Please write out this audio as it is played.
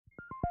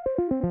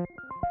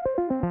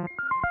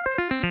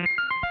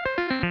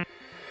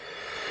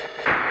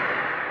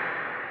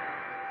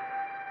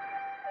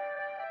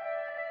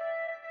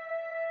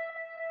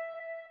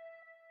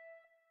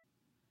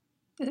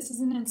This is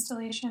an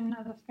installation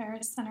of the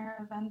Ferris Center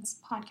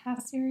Events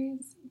podcast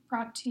series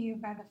brought to you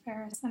by the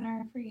Ferris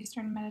Center for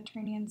Eastern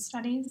Mediterranean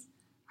Studies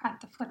at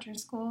the Fletcher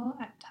School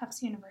at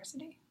Tufts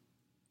University.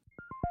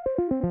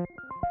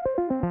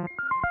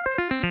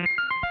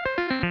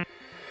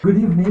 Good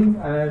evening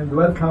and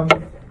welcome,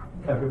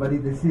 everybody.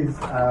 This is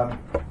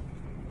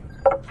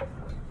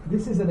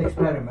an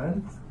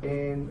experiment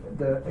in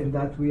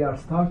that we are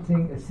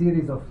starting a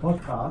series of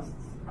podcasts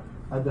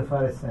at the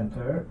Ferris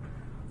Center.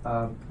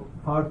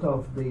 Part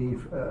of the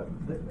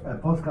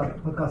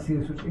podcast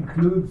series, which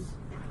includes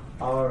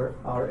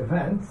our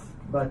events,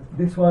 but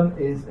this one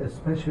is a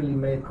specially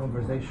made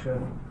conversation,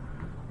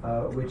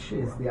 which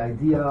is the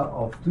idea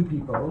of two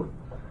people.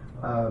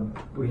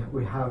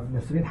 We have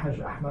Nasreen Haj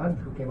Ahmad,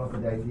 who came up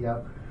with the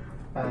idea,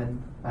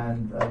 and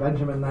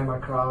Benjamin Neymar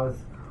Krause,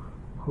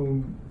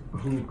 who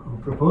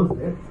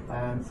proposed it.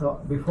 And so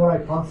before I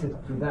pass it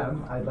to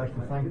them, I'd like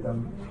to thank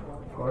them,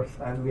 of course,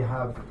 and we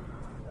have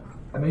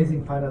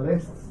amazing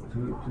panelists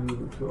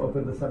to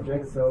open the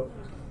subject, so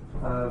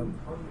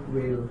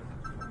we'll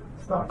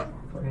start.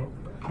 Great.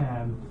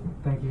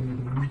 Thank you,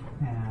 Nadine,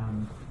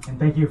 and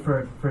thank you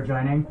for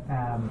joining.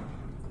 I'm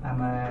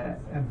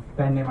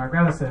Ben Neymar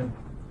Krause.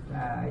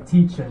 I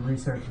teach and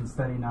research and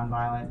study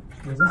nonviolent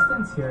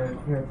resistance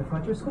here at the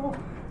Fletcher School,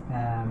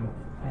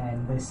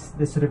 and this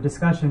sort of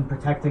discussion,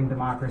 protecting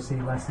democracy,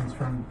 lessons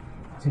from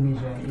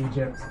Tunisia and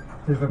Egypt,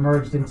 sort of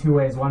emerged in two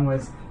ways. One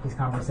was this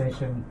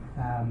conversation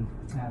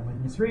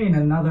with Nasreen,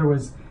 and another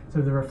was sort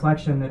of the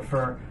reflection that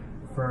for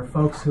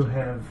folks who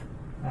have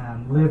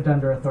lived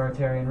under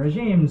authoritarian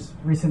regimes,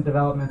 recent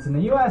developments in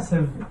the U.S.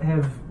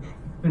 have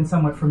been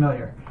somewhat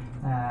familiar.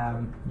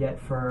 Yet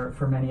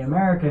for many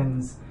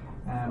Americans,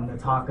 the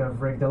talk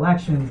of rigged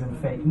elections and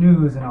fake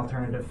news and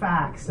alternative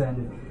facts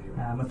and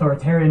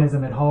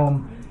authoritarianism at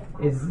home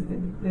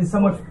is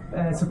somewhat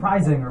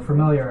surprising or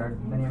familiar.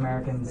 Many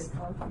Americans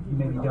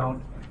maybe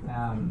don't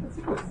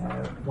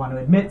want to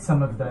admit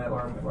some of the,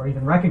 or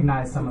even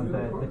recognize some of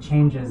the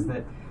changes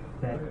that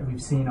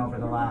we've seen over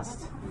the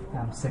last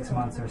 6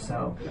 months or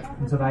so.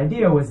 And so the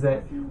idea was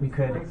that we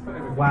could,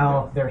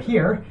 while they're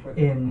here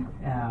in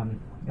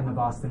the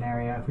Boston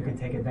area, if we could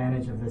take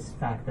advantage of this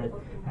fact that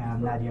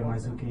Nadia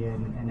Marzouki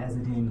and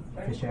Ezzedine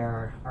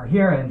Fischer are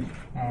here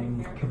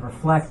and can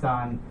reflect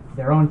on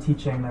their own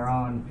teaching, their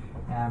own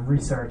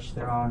research,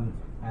 their own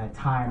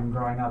time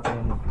growing up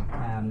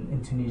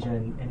in Tunisia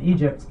and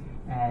Egypt,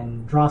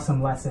 and draw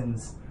some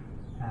lessons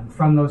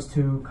from those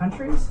two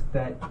countries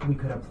that we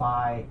could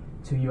apply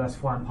to U.S.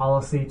 foreign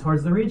policy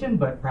towards the region,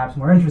 but perhaps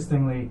more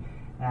interestingly,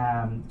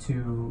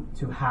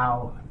 to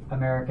how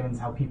Americans,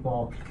 how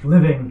people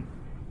living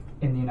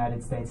in the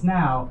United States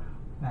now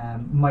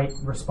might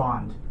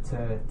respond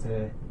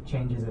to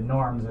changes in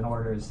norms and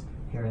orders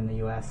here in the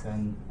U.S.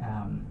 and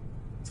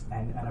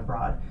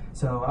abroad.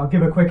 So I'll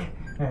give a quick,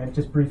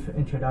 just brief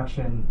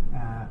introduction,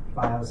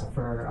 bios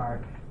for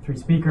our three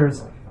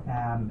speakers,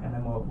 and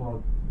then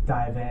we'll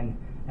dive in.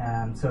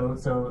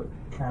 So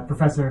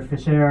Professor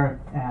Fischer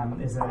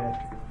is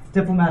a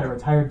diplomat, a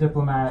retired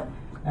diplomat,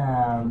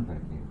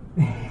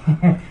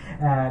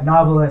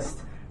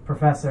 novelist,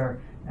 professor.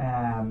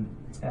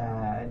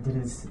 Did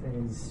his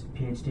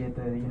PhD at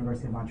the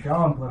University of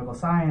Montreal in political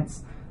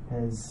science.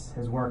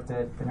 Has worked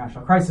at the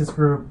National Crisis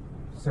Group.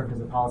 Served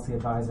as a policy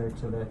advisor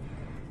to the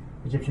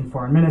Egyptian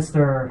foreign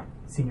minister,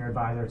 senior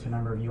advisor to a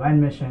number of UN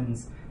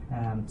missions.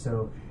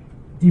 So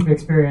deep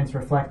experience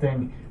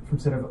reflecting from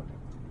sort of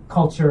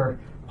culture,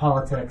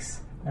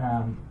 politics,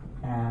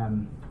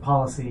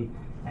 policy,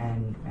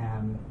 and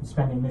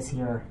spending this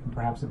year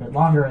perhaps a bit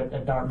longer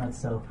at Dartmouth.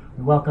 So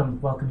we welcome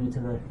you to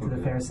the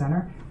Ferris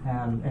Center,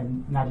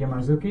 and Nadia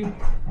Marzouki,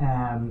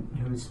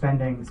 who's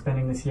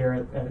spending this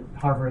year at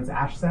Harvard's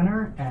Ash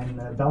Center and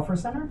the Belfer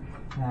Center.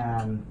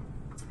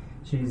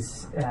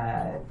 She's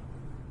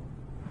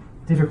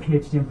did her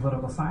PhD in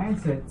political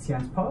science at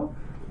Sciences Po,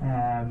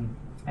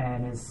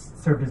 and has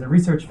served as a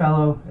research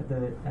fellow at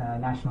the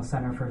National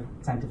Center for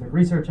Scientific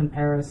Research in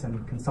Paris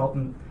and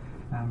consultant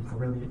for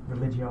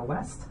Religio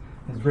West.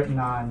 Has written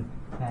on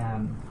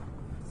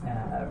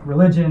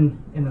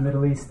religion in the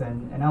Middle East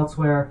and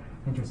elsewhere,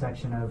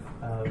 intersection of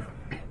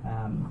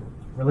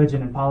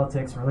religion and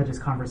politics, religious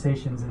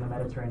conversations in the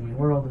Mediterranean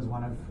world is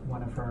one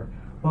of her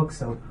books.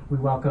 So we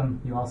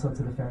welcome you also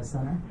to the Ferris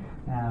Center,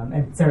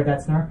 and Sarah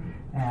Detzner,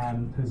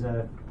 who's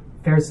a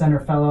Ferris Center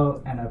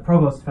fellow and a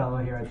provost fellow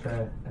here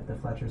at the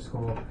Fletcher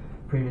School.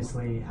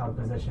 Previously held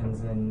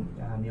positions in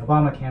the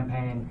Obama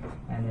campaign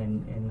and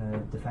in the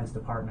Defense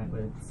Department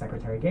with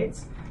Secretary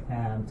Gates,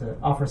 to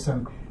offer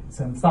some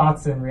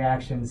thoughts and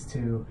reactions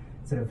to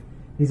sort of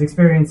these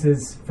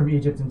experiences from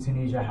Egypt and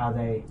Tunisia, how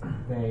they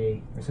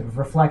are sort of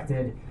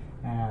reflected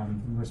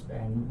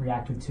and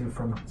reacted to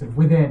from sort of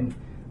within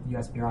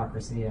U.S.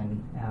 bureaucracy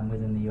and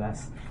within the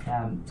U.S.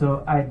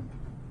 So I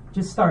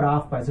just start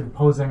off by sort of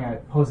posing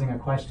a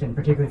question,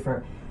 particularly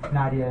for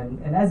Nadia and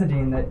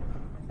Ezzedine, that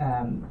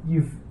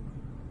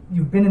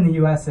you've been in the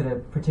U.S. at a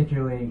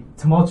particularly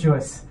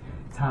tumultuous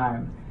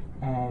time,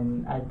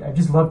 and I'd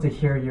just love to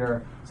hear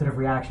your sort of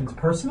reactions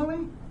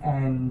personally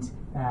and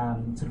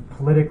sort of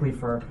politically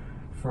for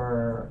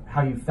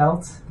how you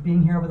felt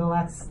being here over the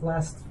last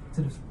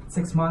sort of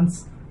 6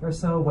 months or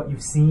so, what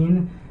you've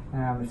seen,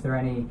 if there are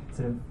any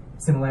sort of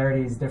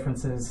similarities,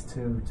 differences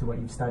to what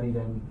you've studied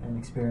and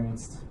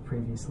experienced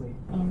previously.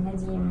 And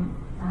Nadim,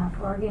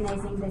 for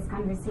organizing this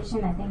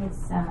conversation. I think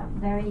it's a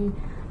very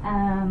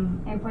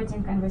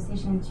important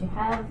conversation to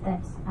have,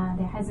 that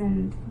there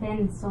hasn't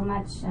been so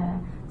much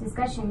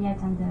discussion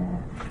yet on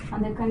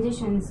the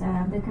conditions,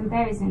 the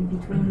comparison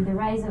between the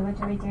rise of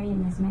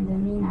authoritarianism in the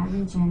MENA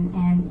region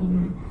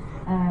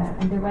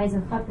and the rise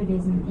of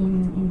populism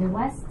in the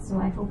West. So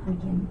I hope we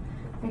can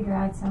figure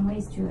out some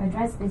ways to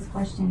address this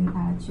question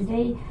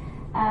today.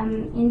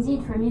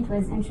 Indeed, for me it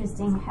was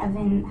interesting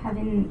having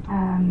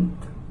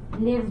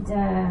lived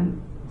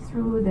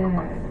through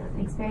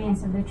the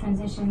experience of the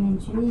transition in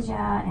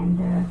Tunisia and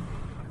the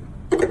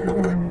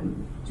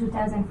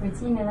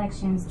 2014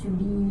 elections to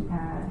be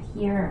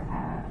here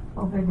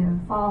over the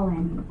fall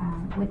and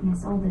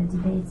witness all the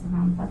debates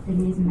around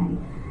populism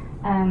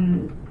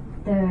and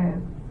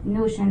the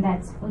notion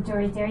that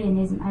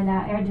authoritarianism a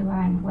la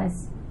Erdogan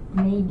was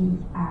maybe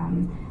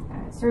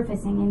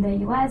surfacing in the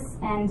US.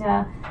 And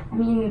I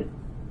mean,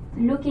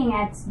 looking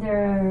at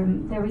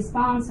the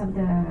response of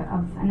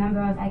a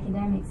number of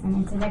academics and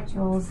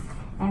intellectuals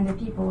and the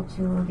people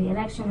to the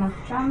election of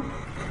Trump,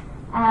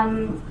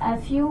 a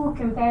few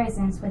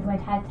comparisons with what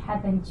had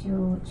happened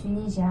to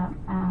Tunisia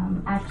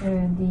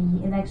after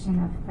the election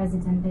of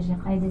President Beji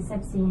Caid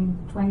Essebsi in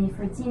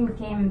 2014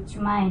 came to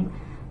mind,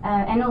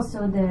 and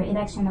also the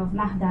election of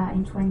Nahda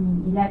in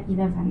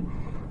 2011.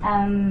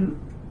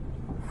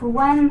 For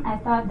one, I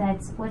thought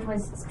that what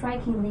was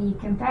strikingly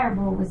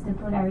comparable was the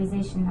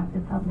polarization of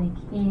the public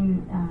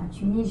in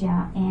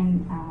Tunisia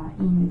and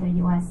in the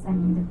US. I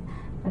mean,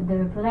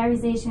 the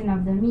polarization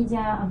of the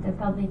media, of the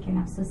public, and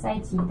of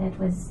society that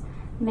was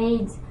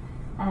made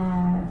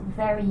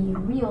very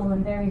real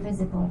and very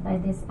visible by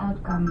this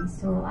outcome.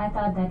 So I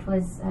thought that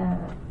was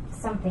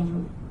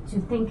something to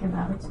think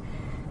about.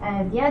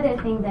 The other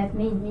thing that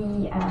made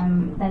me,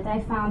 that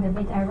I found a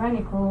bit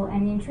ironical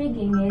and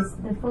intriguing, is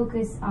the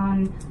focus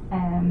on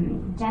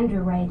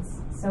gender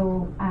rights.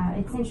 So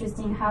it's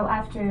interesting how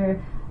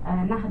after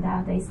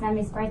Nahda, the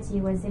Islamist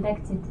party, was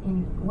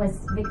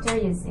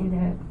victorious in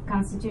the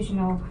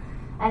Constitutional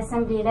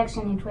Assembly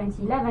election in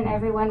 2011,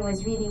 everyone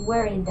was really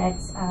worried that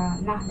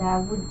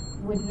Nahda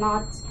would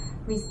not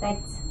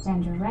respect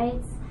gender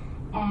rights,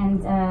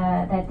 and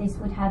that this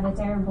would have a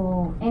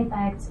terrible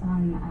impact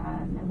on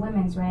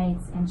women's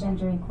rights and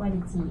gender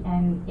equality.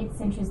 And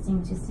it's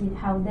interesting to see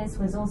how this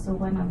was also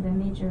one of the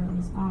major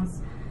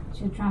response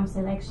to Trump's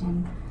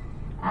election.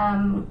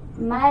 One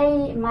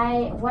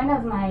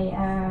of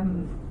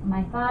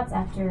my thoughts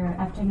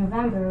after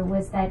November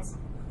was that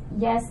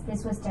yes,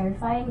 this was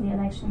terrifying, the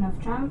election of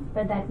Trump,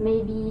 but that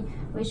maybe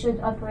we should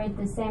operate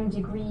the same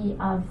degree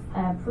of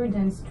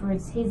prudence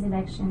towards his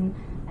election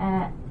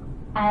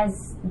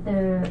as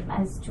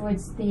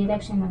towards the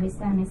election of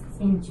Islamists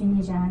in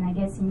Tunisia and I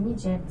guess in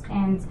Egypt.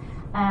 And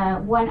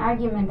one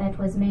argument that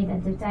was made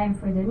at the time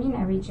for the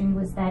MENA region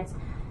was that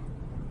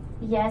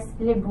yes,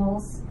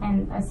 liberals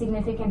and a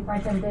significant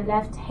part of the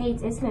left hate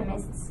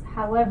Islamists.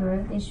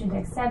 However, they should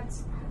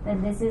accept that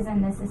this is a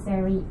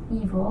necessary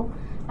evil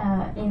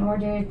in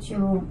order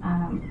to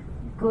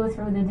go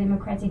through the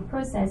democratic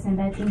process, and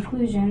that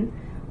inclusion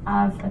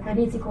of a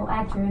political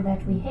actor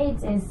that we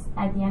hate is,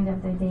 at the end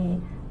of the day,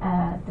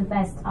 the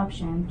best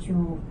option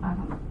to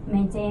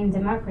maintain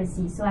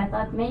democracy. So I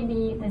thought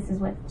maybe this is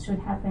what should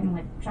happen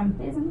with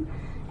Trumpism,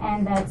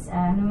 and that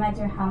no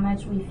matter how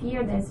much we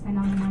fear this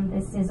phenomenon,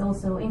 this is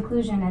also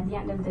inclusion at the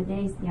end of the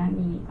day is the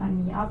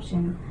only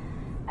option.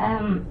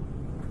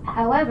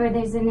 However,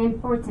 there's an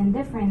important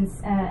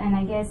difference, and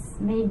I guess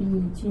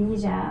maybe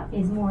Tunisia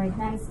is more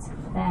advanced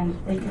than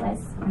the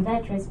US in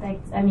that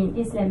respect. I mean,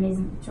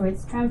 Islamism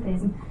towards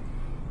Trumpism.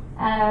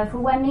 For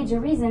one major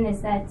reason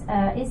is that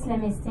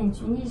Islamists in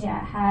Tunisia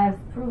have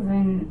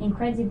proven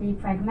incredibly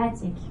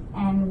pragmatic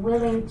and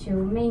willing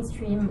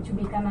to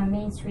become a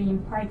mainstream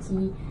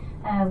party,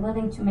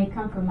 willing to make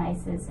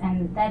compromises,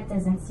 and that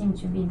doesn't seem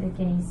to be the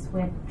case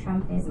with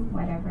Trumpism,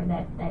 whatever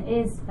that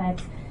is.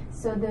 But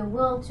so the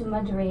will to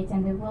moderate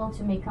and the will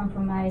to make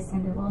compromise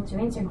and the will to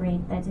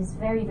integrate, that is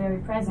very, very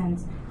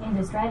present in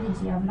the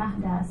strategy of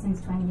Nahda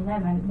since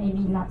 2011. Maybe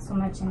not so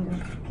much in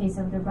the case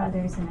of the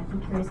brothers, and I'd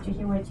be curious to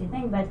hear what you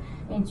think, but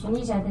in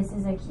Tunisia, this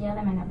is a key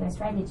element of their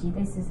strategy.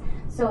 This is,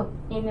 so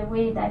in a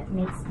way that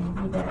makes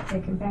maybe the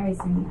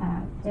comparison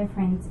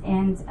different.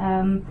 And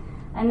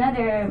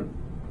another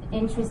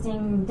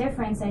interesting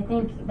difference, I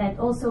think, that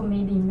also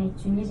maybe make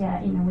Tunisia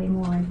in a way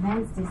more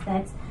advanced is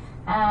that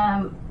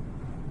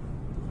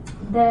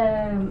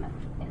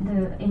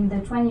in the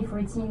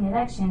 2014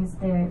 elections,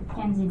 the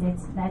candidate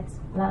that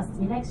lost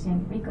the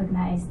election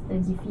recognized the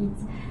defeat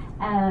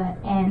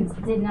and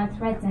did not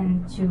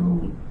threaten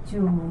to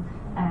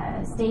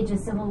stage a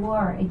civil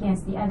war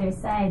against the other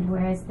side,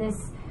 whereas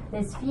this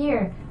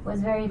fear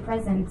was very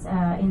present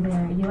in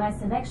the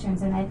US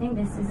elections. And I think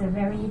this is a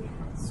very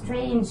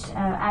strange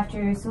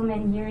after so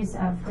many years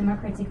of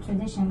democratic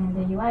tradition in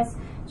the U.S.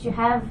 to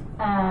have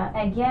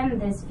again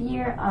this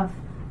fear of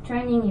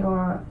turning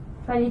your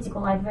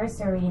political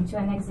adversary into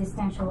an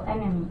existential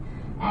enemy,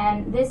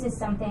 and this is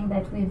something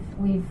that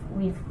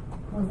we've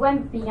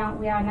went beyond.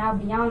 We are now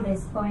beyond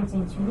this point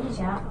in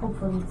Tunisia.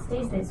 Hopefully, it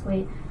stays this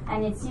way.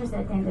 And it seems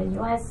that in the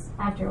U.S.,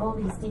 after all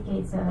these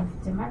decades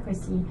of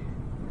democracy,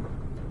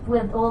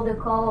 with all the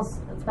calls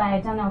by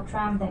Donald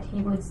Trump that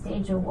he would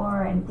stage a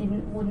war and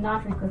would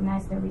not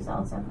recognize the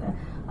results of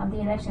the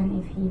election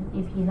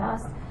if he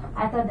lost,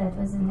 I thought that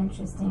was an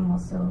interesting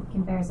also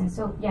comparison.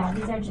 So yeah,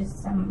 these are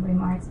just some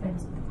remarks, but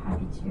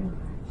happy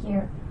to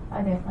hear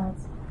other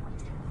thoughts.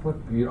 What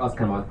you're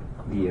asking about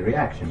the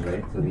reaction,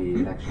 right, to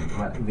the election?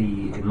 Well,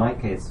 in my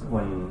case,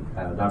 when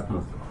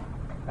Dartmouth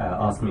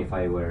asked me if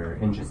I were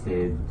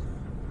interested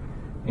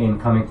in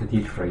coming to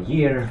teach for a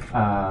year,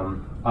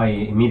 I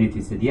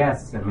immediately said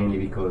yes, and mainly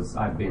because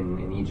I've been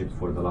in Egypt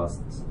for the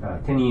last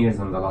 10 years,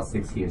 and the last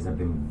 6 years have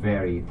been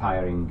very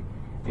tiring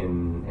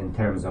in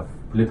terms of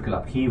political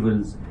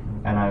upheavals,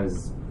 and I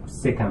was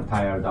sick and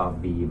tired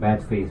of the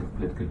bad faith of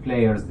political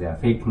players, the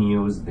fake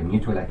news, the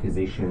mutual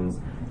accusations,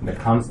 the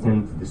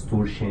constant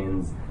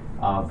distortions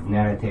of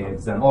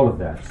narratives, and all of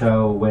that.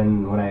 So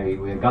when I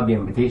got the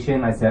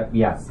invitation, I said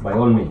yes, by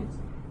all means.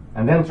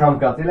 And then Trump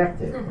got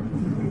elected.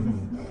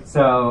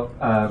 So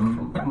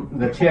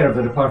the chair of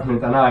the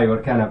department and I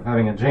were kind of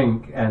having a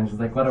drink, and she's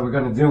like, what are we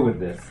going to do with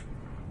this?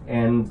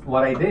 And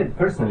what I did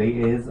personally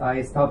is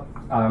I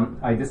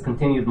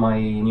discontinued my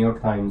New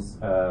York Times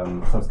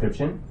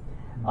subscription.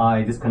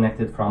 I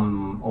disconnected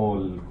from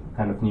all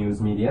kind of news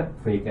media,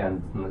 fake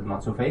and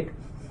not so fake.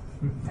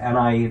 And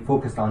I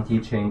focused on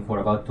teaching for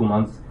about 2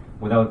 months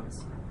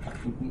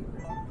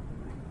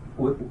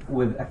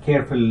with a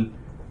careful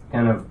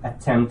kind of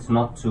attempt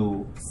not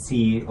to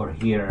see or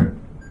hear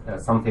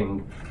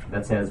something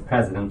that says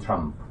President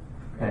Trump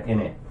in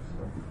it.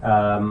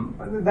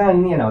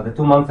 Then, the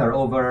 2 months are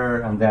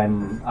over, and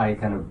then I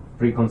kind of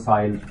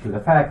reconciled to the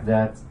fact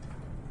that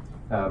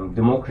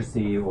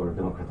democracy or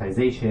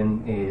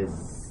democratization is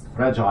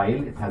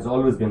fragile. It has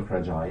always been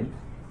fragile,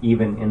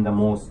 even in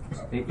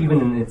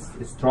its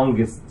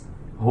strongest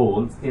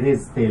holds. It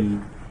is still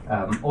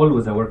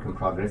always a work in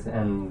progress,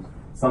 and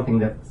something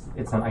that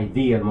it's an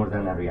ideal more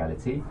than a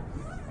reality.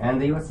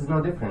 And the U.S. is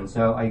no different.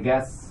 So I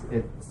guess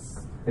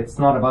it's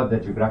not about the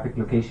geographic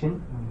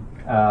location.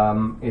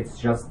 It's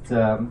just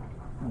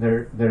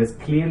there is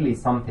clearly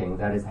something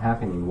that is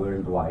happening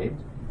worldwide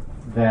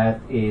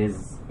that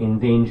is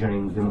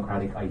endangering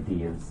democratic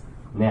ideals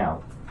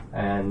now.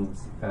 And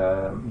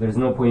there's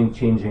no point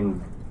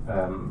changing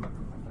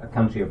a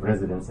country of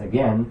residence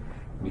again,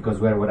 because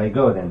where would I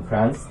go then?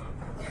 France?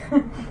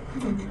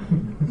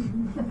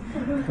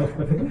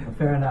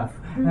 Fair enough.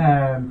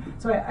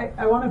 So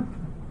I want to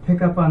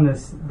pick up on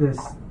this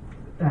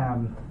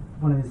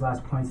one of these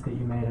last points that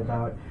you made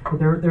about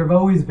there have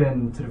always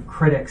been sort of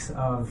critics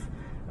of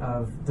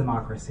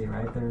democracy,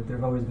 right? There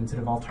have always been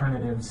sort of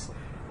alternatives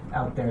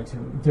out there to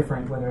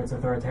different, whether it's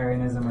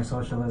authoritarianism or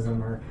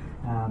socialism or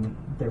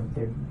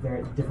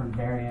they're different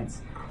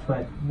variants.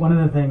 But one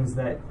of the things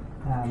that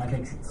I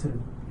think sort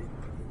of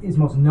is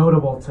most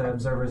notable to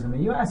observers in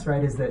the U.S.,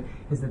 right, is that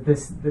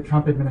the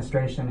Trump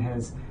administration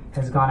has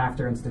gone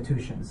after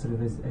institutions, sort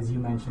of as you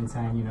mentioned,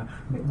 saying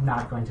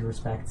not going to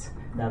respect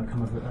the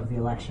outcome of the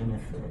election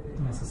if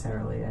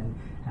necessarily, and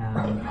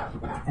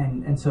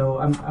so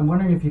I'm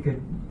wondering if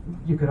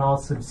you could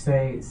also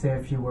say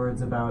a few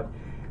words about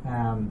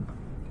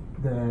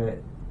the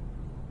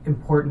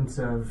importance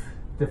of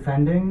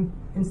defending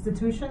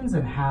institutions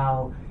and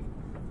how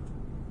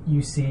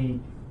you see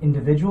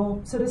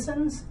individual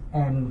citizens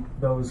and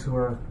those who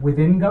are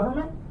within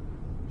government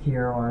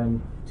here or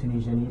in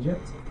Tunisia and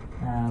Egypt,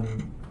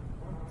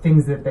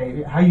 things that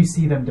how you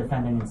see them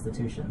defending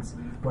institutions.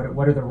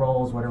 What are the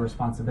roles? What are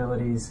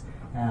responsibilities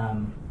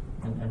and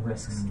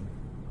risks?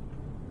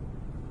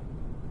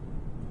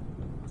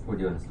 Would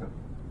you understand?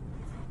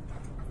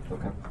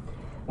 Okay.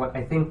 Well,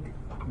 I think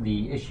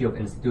the issue of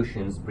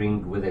institutions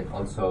bring with it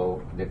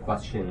also the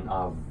question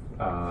of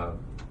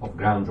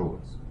ground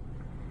rules.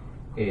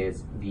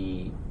 Is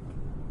the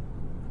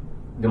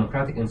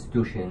democratic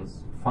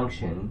institutions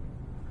function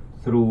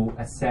through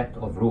a set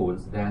of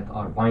rules that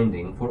are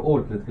binding for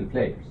all political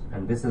players,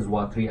 and this is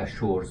what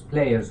reassures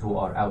players who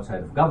are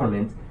outside of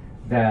government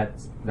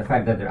that the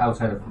fact that they're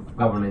outside of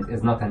government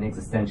is not an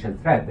existential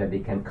threat, that they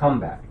can come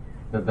back,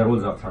 that the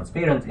rules are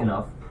transparent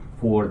enough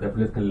for the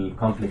political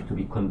conflict to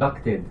be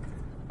conducted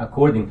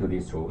according to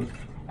these rules,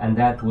 and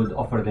that would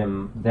offer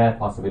them that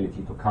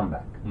possibility to come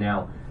back.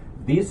 Now,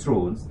 these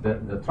rules,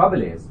 the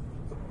trouble is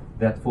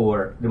that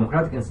for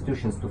democratic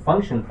institutions to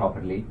function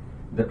properly,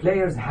 the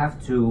players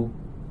have to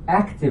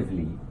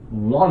actively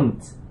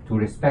want to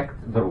respect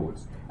the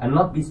rules and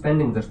not be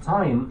spending their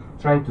time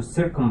trying to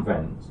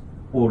circumvent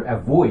or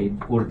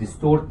avoid or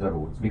distort the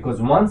rules.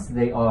 Because once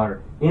they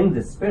are in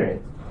the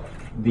spirit,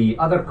 the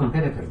other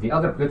competitors, the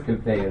other political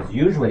players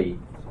usually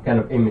kind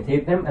of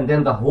imitate them, and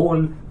then the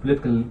whole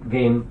political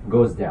game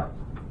goes down.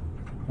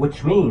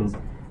 Which means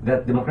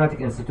that democratic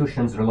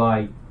institutions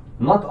rely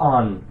not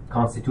on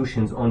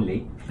constitutions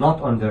only,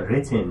 not on the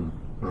written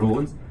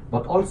rules,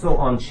 but also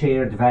on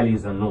shared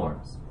values and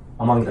norms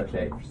among the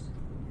players.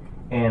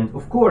 And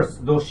of course,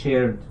 those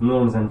shared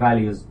norms and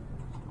values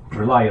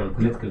rely on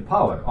political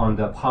power, on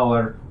the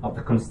power of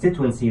the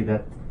constituency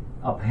that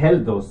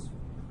upheld those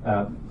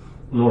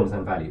norms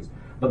and values.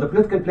 But the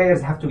political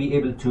players have to be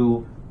able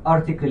to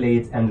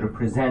articulate and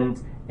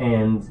represent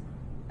and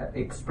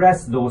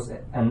express those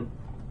and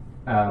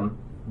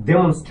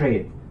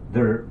demonstrate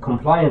their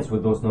compliance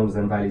with those norms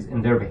and values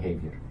in their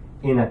behavior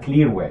in a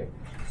clear way,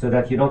 so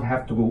that you don't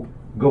have to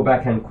go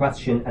back and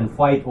question and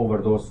fight over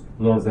those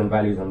norms and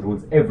values and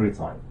rules every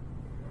time.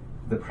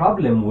 The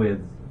problem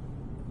with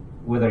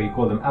whether you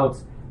call them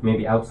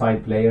maybe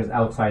outside players,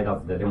 outside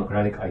of the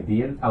democratic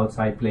ideal,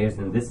 outside players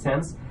in this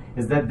sense,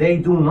 is that they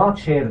do not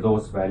share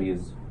those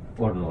values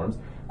or norms.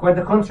 Quite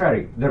the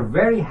contrary, they're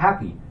very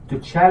happy to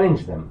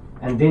challenge them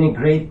and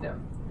denigrate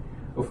them.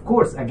 Of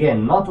course,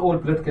 again, most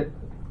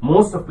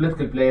of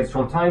political players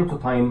from time to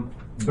time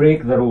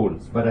break the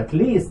rules, but at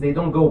least they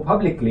don't go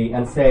publicly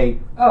and say,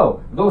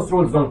 oh, those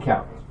rules don't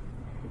count.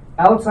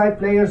 Outside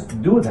players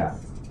do that,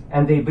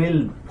 and they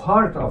build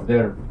part of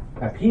their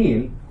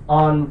appeal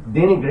on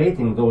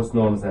denigrating those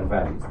norms and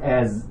values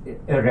as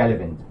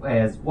irrelevant,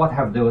 as what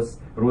have those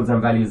rules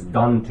and values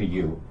done to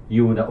you,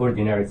 the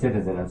ordinary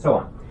citizen, and so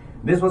on.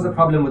 This was a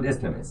problem with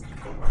Islamists,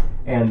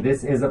 and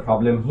this is a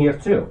problem here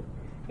too,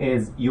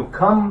 is you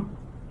come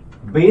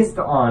based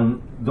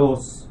on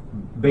those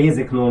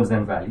basic norms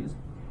and values.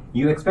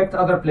 You expect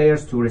other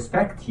players to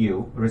respect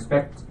you,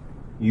 respect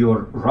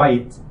your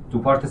right to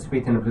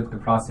participate in the political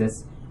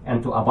process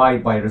and to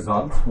abide by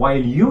results, while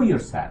you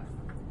yourself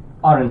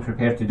aren't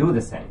prepared to do the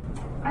same.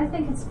 I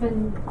think it's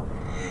been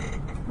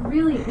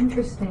really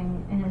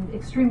interesting and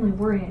extremely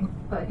worrying,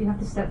 but you have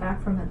to step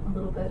back from it a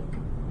little bit,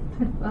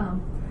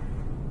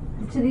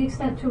 to the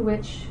extent to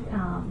which,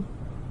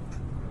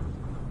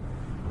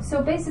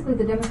 so basically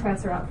the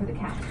Democrats are out for the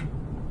count.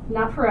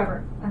 Not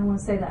forever, I don't want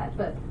to say that,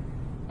 but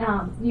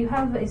you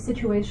have a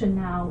situation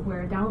now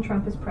where Donald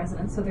Trump is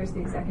president, so there's the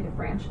executive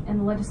branch, and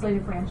the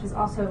legislative branch is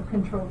also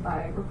controlled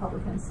by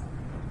Republicans.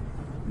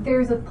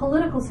 There's a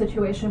political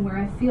situation where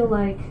I feel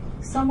like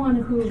someone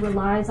who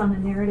relies on a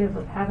narrative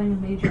of having a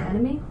major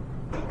enemy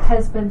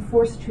has been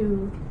forced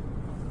to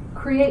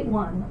create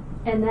one,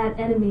 and that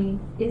enemy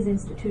is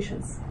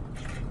institutions.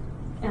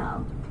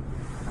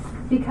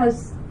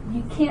 Because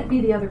you can't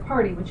be the other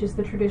party, which is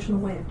the traditional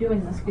way of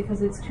doing this,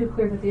 because it's too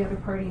clear that the other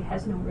party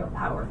has no real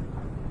power.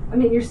 I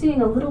mean, you're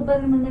seeing a little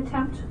bit of an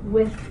attempt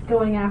with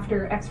going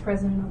after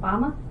ex-President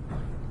Obama,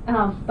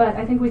 but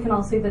I think we can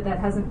all see that that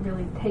hasn't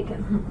really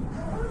taken.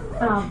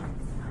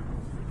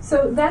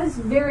 So that is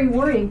very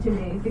worrying to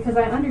me, because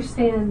I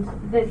understand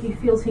that he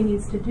feels he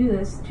needs to do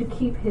this to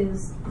keep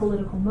his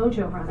political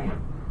mojo running.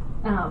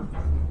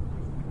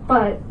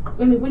 But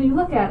I mean, when you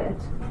look at it,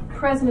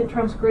 President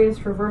Trump's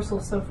greatest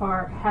reversals so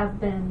far have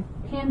been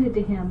handed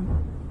to him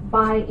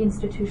by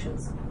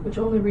institutions, which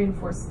only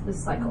reinforce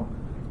this cycle.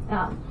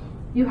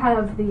 You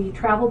have the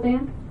travel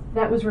ban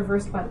that was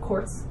reversed by the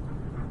courts,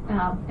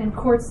 and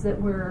courts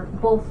that were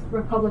both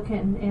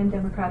Republican and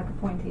Democratic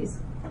appointees.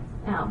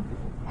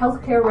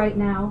 Healthcare right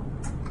now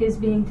is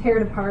being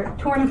torn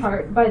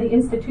apart by the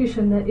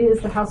institution that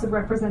is the House of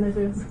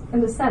Representatives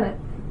and the Senate,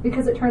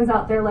 because it turns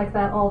out they're like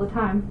that all the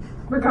time,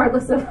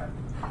 regardless of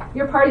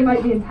your party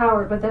might be in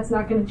power, but that's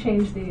not going to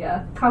change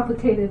the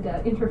complicated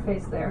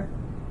interface there.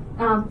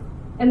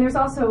 And there's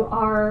also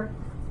our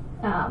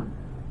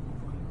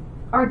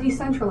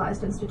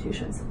decentralized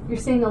institutions. You're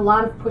seeing a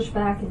lot of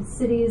pushback in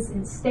cities,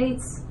 in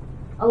states.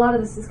 A lot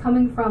of this is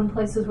coming from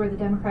places where the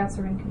Democrats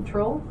are in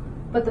control,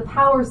 but the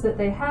powers that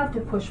they have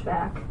to push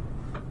back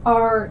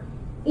are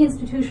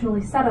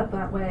institutionally set up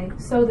that way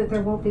so that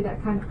there won't be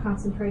that kind of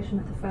concentration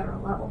at the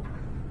federal level.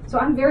 So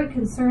I'm very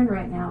concerned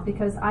right now,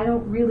 because I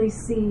don't really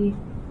see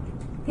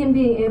him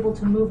being able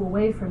to move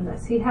away from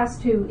this. He has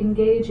to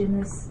engage in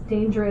this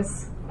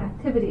dangerous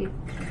activity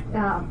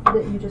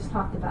that you just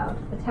talked about,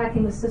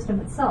 attacking the system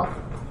itself,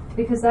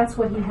 because that's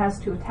what he has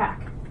to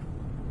attack.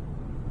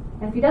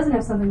 And if he doesn't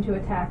have something to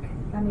attack,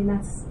 I mean,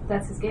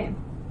 that's his game.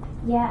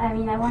 Yeah, I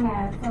mean, I want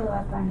to follow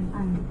up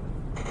on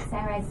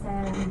Sarah's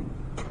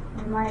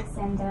remarks,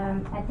 and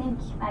I think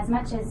as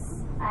much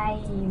as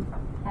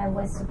I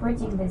was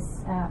supporting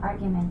this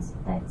argument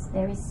that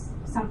there is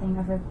something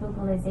of a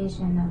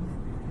globalization of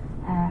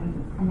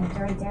an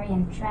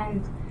authoritarian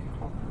trend,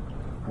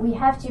 we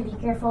have to be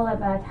careful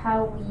about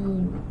how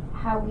we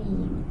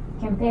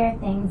compare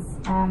things,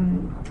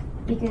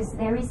 because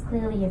there is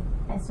clearly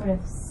a sort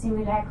of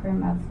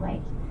simulacrum of,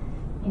 like,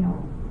 you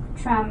know,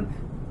 Trump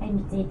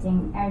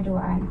imitating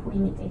Erdogan, who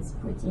imitates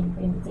Putin,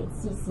 who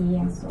imitates Sisi,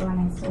 and so on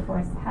and so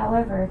forth.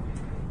 However,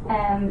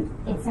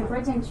 it's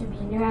important to be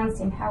nuanced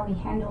in how we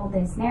handle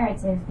this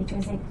narrative,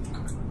 because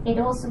it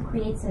also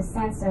creates a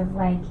sense of,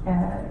 like,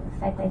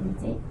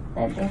 fatality,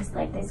 that there's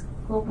like this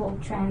global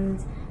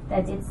trend,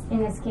 that it's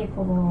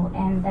inescapable,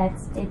 and that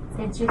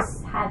it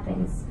just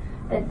happens,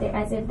 that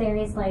as if there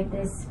is like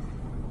this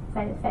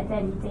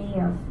fatality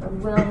of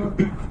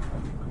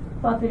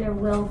popular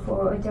will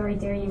for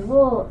authoritarian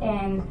rule.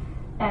 And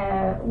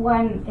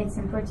one, it's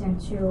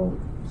important to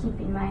keep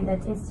in mind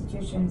that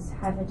institutions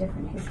have a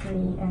different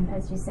history, and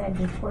as you said,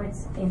 the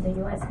courts in the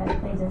US have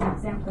played an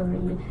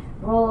exemplary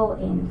role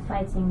in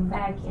fighting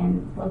back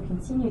and will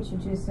continue to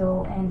do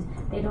so, and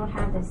they don't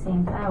have the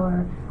same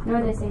power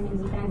nor the same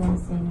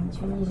independence in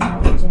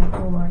Tunisia, Egypt,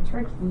 or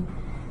Turkey.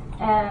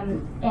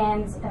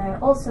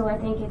 Also, I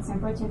think it's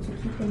important to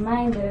keep in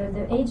mind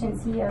the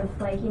agency of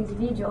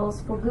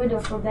individuals for good or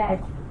for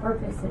bad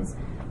purposes.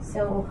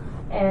 So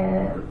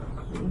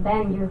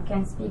Ben, you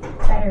can speak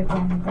better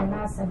than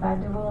us about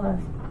the role of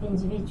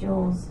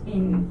individuals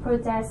in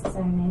protests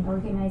and in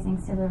organizing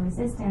civil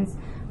resistance,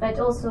 but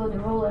also the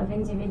role of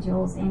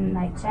individuals in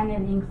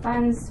channeling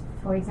funds,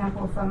 for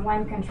example, from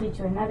one country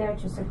to another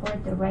to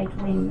support the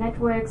right-wing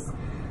networks.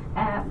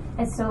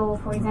 And so,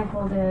 for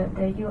example,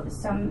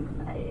 some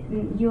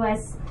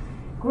U.S.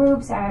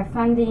 groups are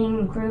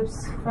funding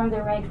groups from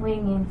the right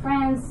wing in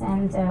France,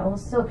 and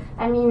also,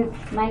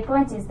 my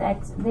point is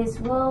that this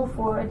will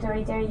for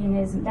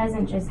authoritarianism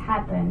doesn't just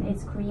happen.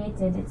 It's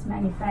created, it's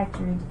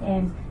manufactured,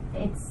 and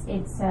it's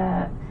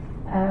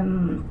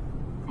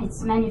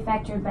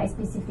manufactured by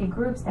specific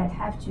groups that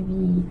have to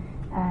be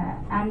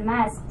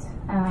unmasked.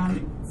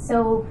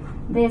 So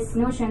this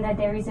notion that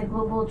there is a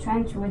global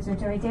trend towards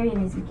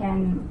authoritarianism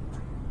can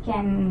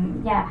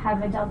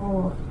have a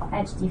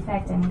double-edged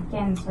effect, and it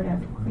can sort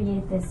of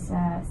create this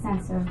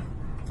sense of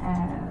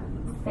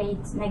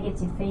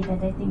negative fate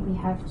that I think we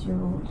have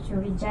to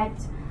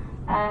reject.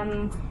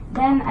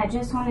 Then I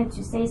just wanted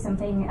to say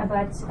something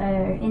about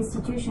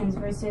institutions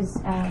versus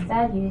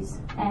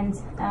values, and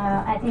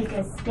I think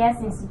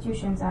yes,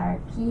 institutions are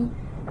key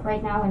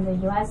right now in the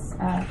U.S.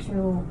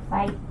 To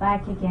fight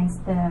back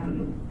against the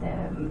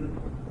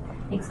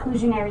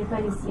exclusionary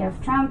policy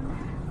of Trump.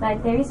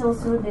 But there is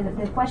also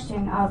the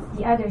question of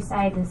the other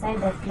side, the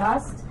side that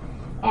lost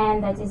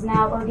and that is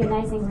now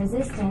organizing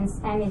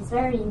resistance. And it's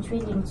very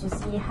intriguing to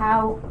see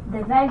how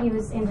the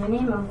values in the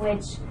name of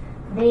which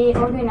they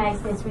organize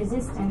this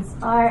resistance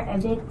are a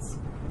bit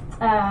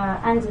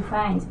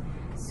undefined.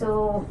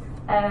 So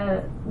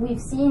we've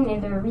seen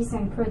in the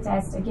recent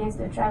protests against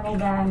the travel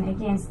ban,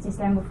 against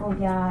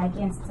Islamophobia,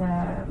 against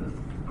the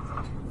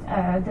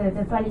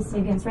policy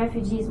against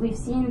refugees, we've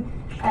seen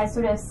a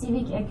sort of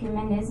civic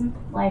ecumenism,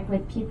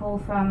 with people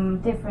from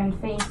different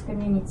faith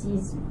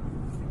communities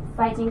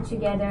fighting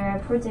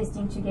together,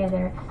 protesting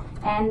together,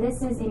 and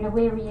this is in a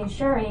way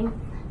reassuring.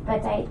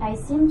 But I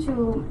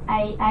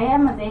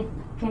am a bit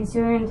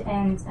concerned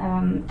and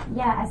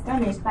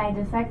astonished by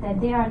the fact that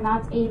they are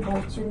not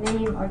able to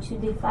name or to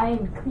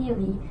define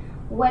clearly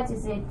what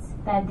is it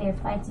that they're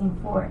fighting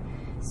for.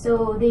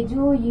 So they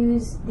do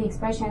use the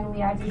expression,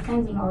 we are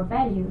defending our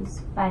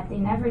values, but they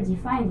never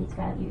define these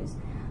values.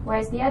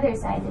 Whereas the other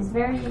side is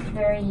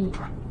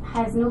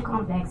has no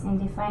complex in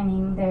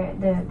defining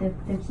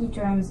the key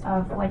terms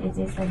of what it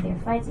is that they're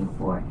fighting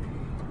for.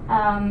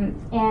 I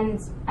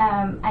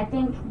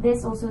think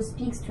this also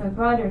speaks to a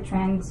broader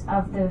trend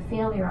of the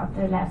failure of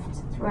the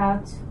left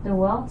throughout the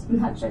world,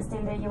 not just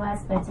in the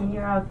US, but in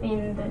Europe,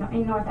 in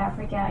North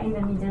Africa, in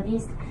the Middle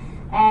East.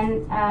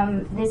 And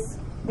this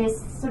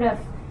sort of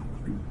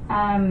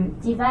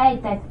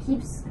divide that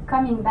keeps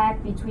coming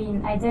back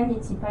between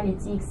identity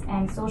politics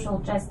and social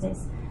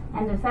justice,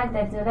 and the fact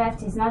that the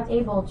left is not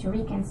able to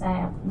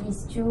reconcile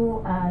these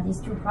two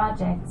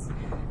projects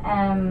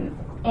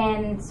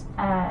and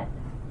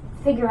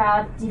figure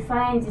out,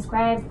 define,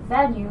 describe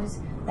values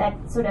that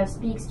sort of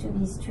speaks to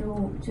these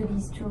two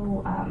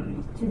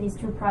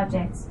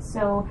projects.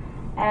 So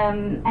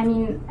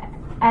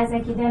as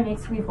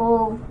academics, we've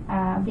all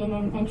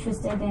been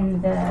interested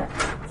in the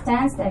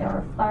stance that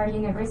our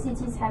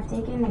universities have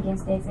taken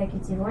against the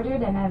executive order,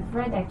 and I've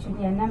read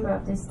actually a number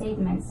of the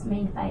statements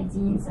made by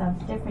deans of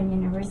different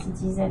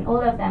universities, and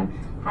all of them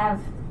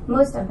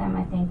most of them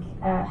I think,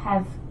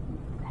 have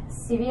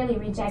severely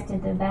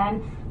rejected the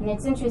ban. And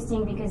it's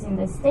interesting because in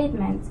the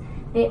statement,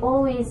 they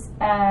always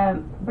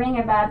bring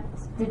about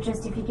the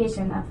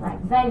justification of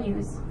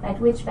values, but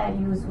which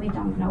values we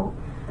don't know.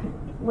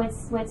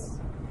 What's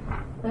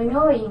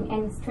annoying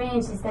and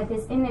strange is that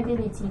this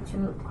inability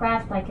to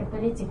craft a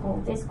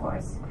political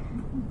discourse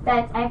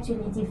that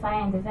actually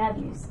define the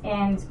values.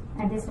 And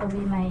this will be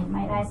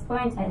my last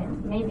point,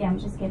 and maybe I'm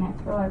just gonna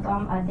throw a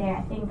bomb out there.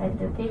 I think that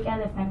the big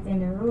elephant in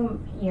the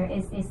room here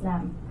is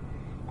Islam.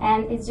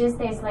 And it's just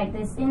there's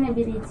this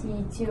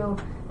inability to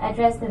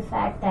address the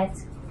fact that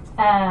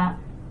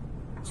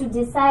to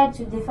decide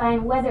to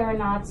define whether or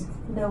not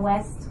the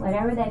West,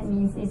 whatever that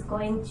means, is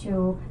going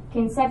to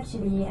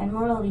conceptually and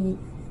morally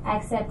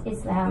accept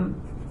Islam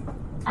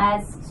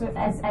as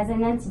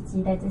an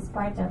entity that is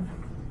part of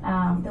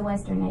the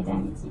Western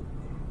identity.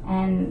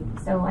 And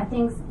so I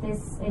think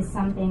this is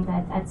something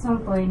that at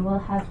some point will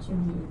have to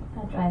be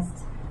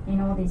addressed in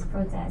all these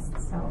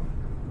protests. So.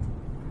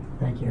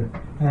 Thank you.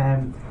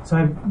 So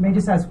I may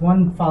just ask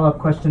one follow-up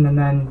question, and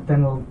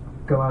then we'll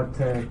go out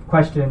to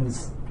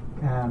questions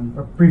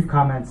or brief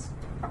comments.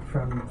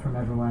 from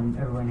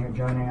everyone here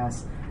joining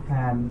us.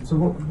 So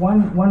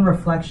one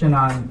reflection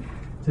on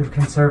sort of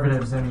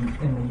conservatives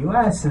in the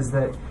U.S. is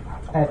that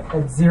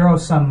at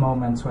zero-sum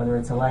moments, whether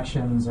it's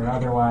elections or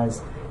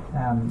otherwise,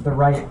 the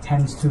right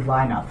tends to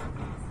line up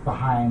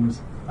behind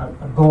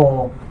a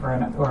goal or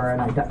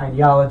an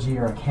ideology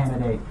or a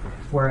candidate,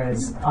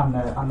 whereas on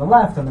the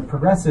left, on the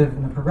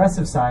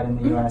progressive side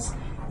in the U.S.,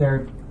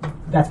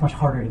 that's much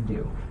harder to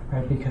do,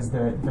 right? Because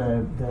the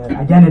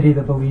identity,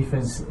 the belief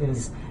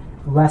is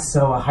less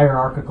so a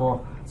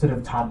hierarchical sort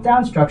of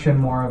top-down structure,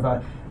 more of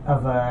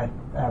a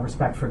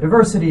respect for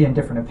diversity and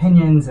different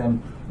opinions,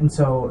 and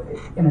so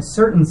in a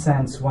certain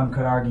sense, one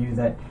could argue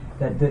that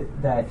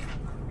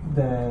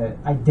the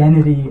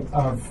identity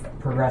of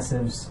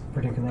progressives,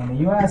 particularly in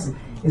the U.S.,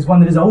 is one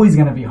that is always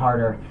going to be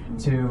harder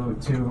to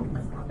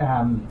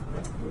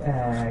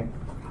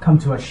come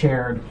to a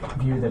shared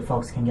view that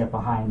folks can get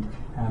behind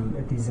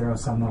at these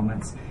zero-sum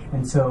moments.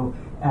 And so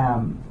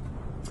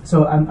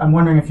I'm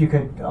wondering if you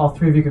could, all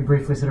three of you could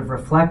briefly sort of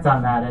reflect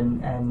on that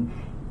and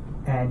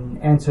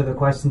answer the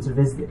questions of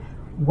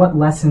what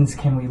lessons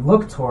can we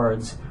look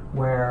towards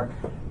where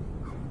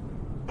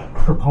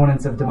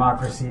proponents of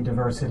democracy,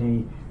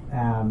 diversity,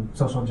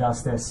 social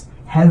justice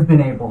have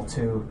been able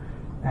to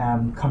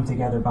come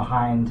together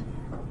behind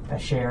a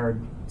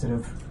shared sort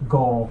of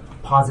goal,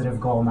 positive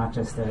goal, not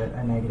just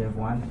a negative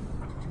one?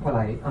 Well,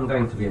 I'm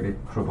going to be a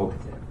bit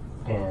provocative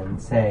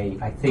and say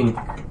I think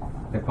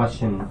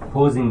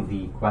posing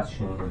the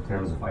question in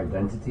terms of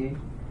identity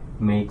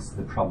makes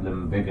the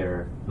problem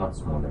bigger, not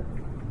smaller.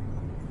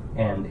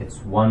 And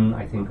it's one,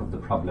 I think, of the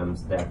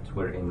problems that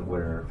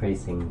we're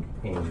facing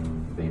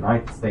in the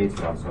United States,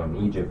 but also in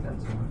Egypt and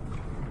so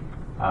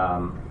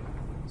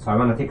on. So I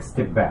want to take a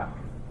step back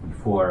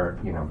before,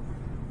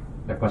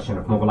 the question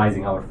of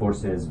mobilizing our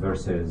forces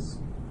versus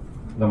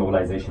the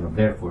mobilization of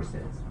their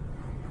forces,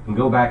 and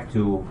go back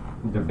to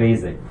the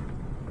basic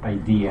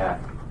idea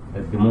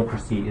that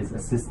democracy is a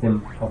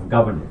system of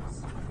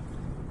governance.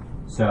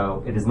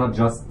 So it is not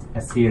just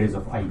a series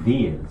of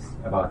ideas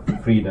about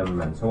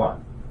freedom and so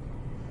on.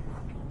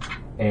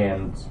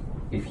 And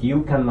if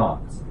you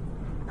cannot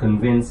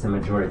convince a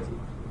majority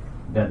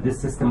that this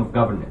system of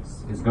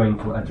governance is going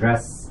to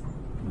address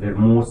their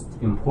most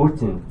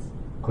important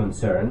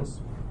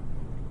concerns,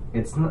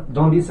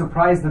 don't be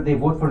surprised that they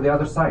vote for the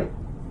other side,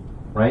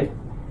 right?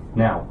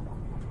 Now,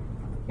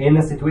 in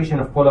a situation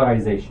of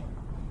polarization,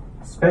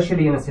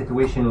 especially in a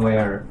situation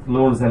where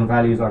norms and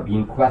values are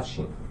being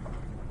questioned,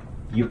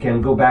 you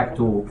can go back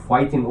to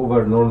fighting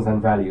over norms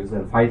and values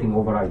and fighting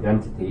over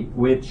identity,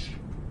 which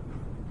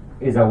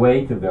is a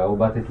way to go,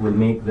 but it will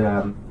make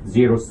the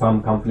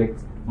zero-sum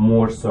conflict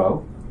more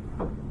so.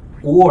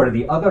 Or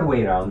the other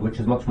way around, which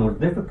is much more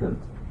difficult,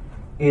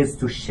 is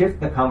to shift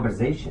the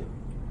conversation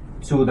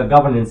to the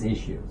governance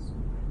issues.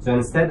 So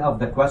instead of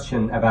the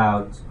question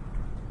about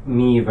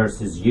me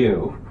versus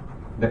you,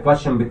 the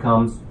question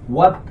becomes,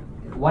 what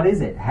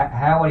is it?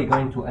 How are you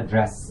going to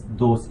address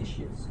those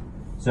issues?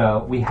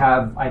 So we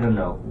have,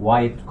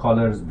 white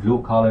collars,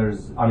 blue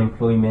collars,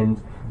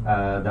 unemployment,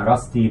 the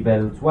rusty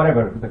belt,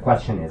 whatever the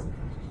question is.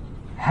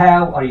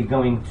 How are you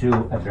going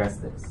to address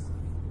this?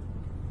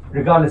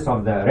 Regardless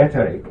of the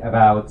rhetoric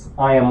about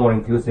I am more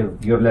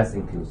inclusive, you're less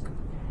inclusive.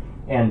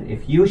 And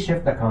if you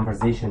shift the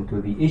conversation to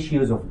the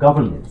issues of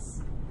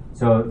governance,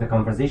 so the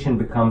conversation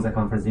becomes a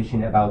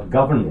conversation about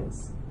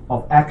governance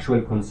of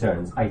actual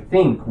concerns, I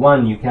think,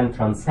 one, you can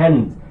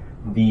transcend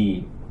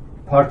the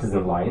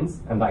partisan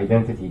lines and the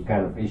identity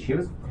kind of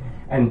issues,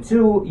 and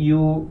two,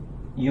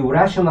 you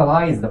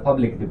rationalize the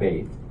public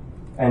debate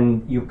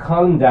and you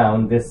calm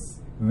down this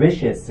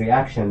vicious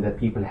reaction that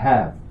people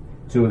have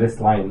to this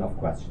line of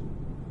question.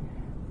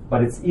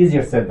 But it's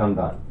easier said than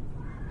done.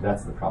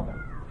 That's the problem.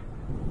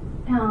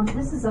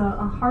 This is a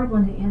hard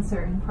one to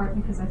answer, in part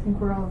because I think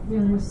we're all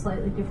dealing with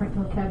slightly different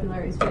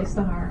vocabularies based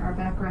on our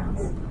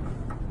backgrounds.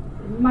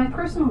 My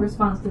personal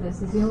response to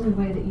this is the only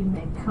way that you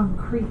make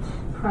concrete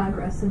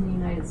progress in the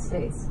United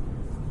States,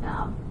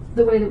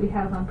 the way that we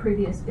have on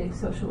previous big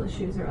social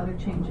issues or other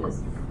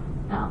changes.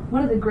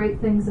 One of the great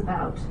things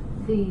about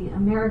the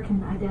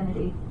American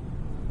identity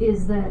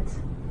is that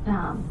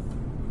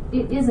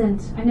it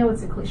isn't, I know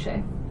it's a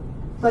cliche,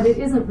 but it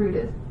isn't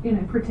rooted in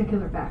a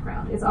particular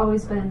background. It's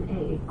always been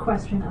a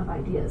question of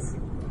ideas.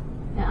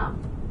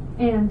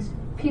 And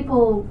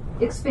people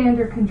expand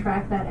or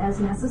contract that as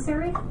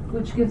necessary,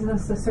 which gives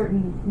us a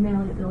certain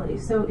malleability.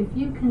 So if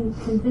you can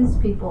convince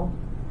people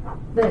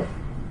that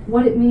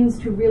what it means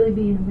to really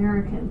be an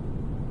American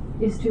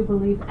is to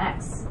believe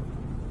X,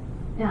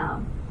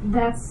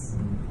 that's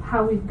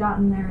how we've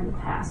gotten there in the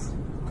past.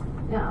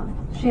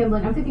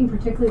 Shambling, I'm thinking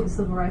particularly of the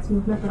civil rights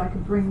movement, but I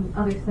could bring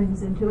other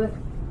things into it.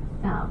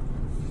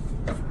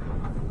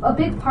 A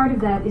big part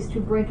of that is to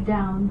break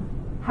down,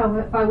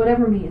 by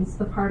whatever means,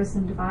 the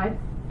partisan divide.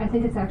 I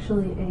think it's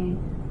actually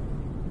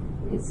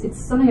it's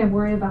something I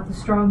worry about, the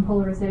strong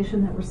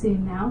polarization that we're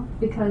seeing now,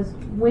 because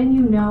when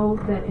you know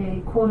that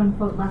a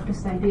quote-unquote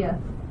leftist idea,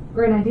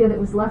 or an idea that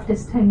was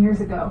leftist 10 years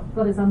ago,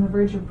 but is on the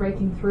verge of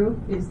breaking through,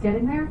 is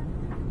getting there,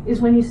 is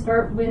when you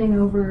start winning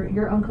over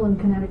your uncle in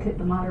Connecticut,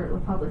 the moderate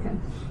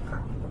Republican.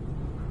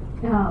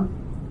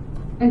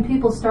 And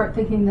people start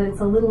thinking that it's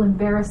a little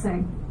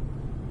embarrassing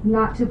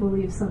not to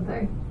believe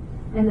something,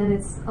 and that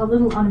it's a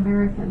little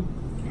un-American,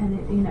 and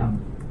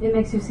it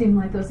makes you seem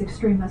like those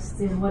extremists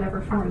in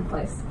whatever foreign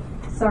place.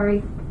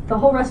 Sorry, the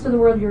whole rest of the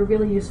world, you're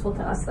really useful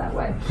to us that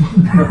way.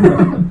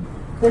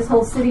 This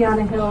whole city on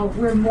a hill,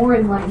 we're more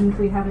enlightened,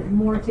 we have it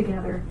more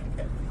together.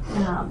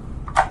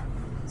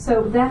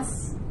 So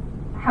that's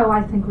how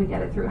I think we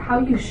get it through. How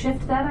you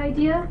shift that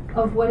idea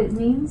of what it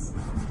means,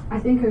 I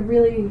think a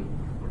really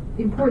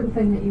important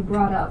thing that you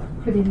brought up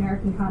for the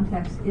American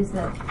context is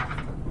that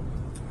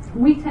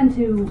we tend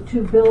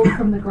to build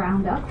from the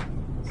ground up.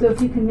 So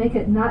if you can make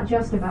it not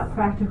just about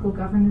practical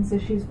governance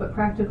issues, but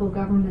practical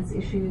governance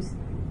issues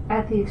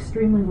at the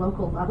extremely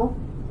local level,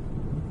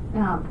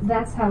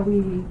 that's how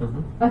we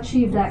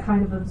achieve that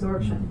kind of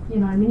absorption. You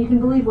can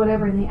believe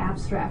whatever in the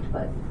abstract,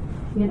 but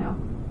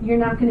you're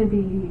not going to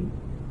be.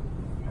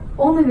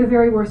 Only the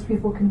very worst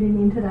people can be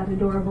mean to that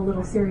adorable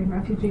little Syrian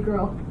refugee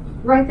girl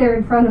right there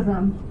in front of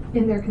them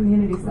in their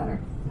community center.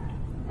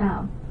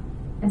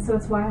 And so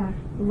it's why I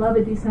love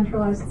a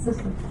decentralized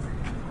system.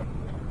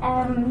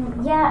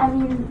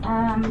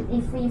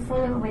 If we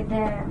follow with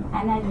the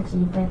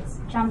analogy that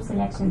Trump's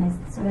election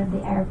is sort of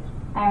the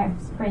Arab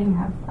Spring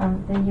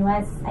of the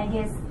U.S., I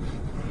guess,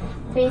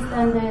 based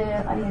on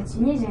the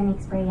Tunisian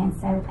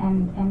experience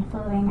and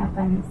following up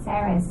on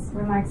Sarah's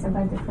remarks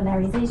about the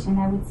polarization,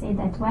 I would say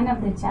that one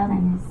of the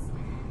challenges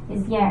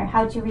is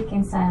how to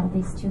reconcile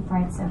these two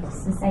parts of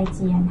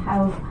society, and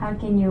how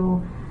can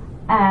you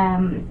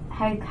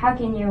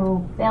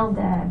build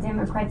a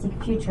democratic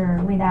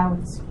future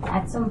without,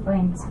 at some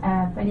point,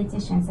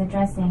 politicians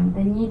addressing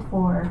the need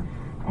for,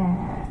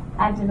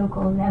 at the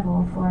local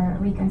level, for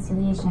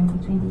reconciliation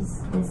between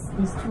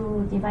these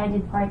two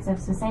divided parts of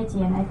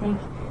society. And I think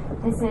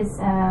this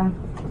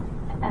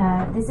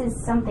is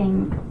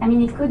something. I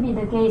mean, it could be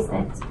the case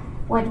that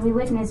what we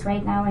witness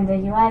right now in the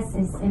U.S.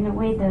 is, in a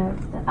way, the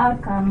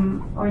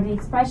outcome or the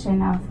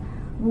expression of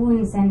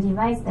wounds and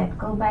divides that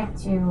go back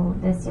to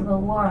the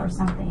Civil War or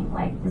something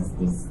like this.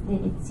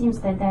 It seems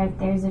that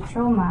there's a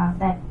trauma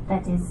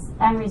that is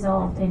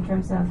unresolved in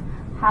terms of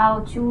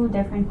how two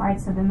different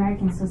parts of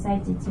American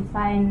society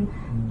define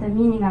the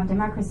meaning of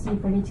democracy,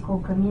 political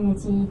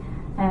community.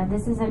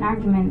 This is an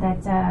argument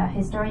that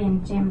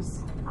historian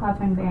James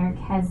Kloppenberg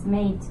has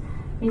made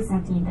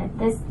recently, that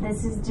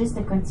this is just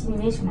a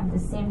continuation of the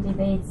same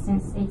debate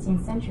since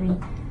 18th century,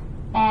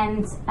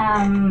 and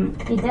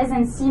it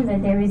doesn't seem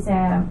that there is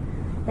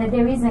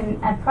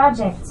a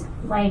project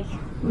like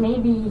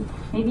maybe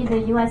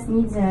the U.S.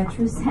 needs a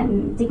Truth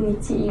and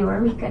Dignity or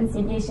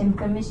Reconciliation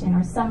Commission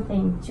or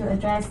something to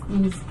address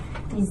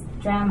these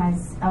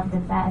dramas of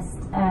the past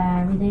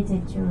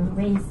related to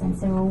race and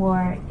Civil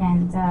War,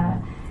 and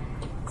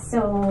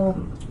so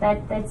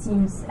that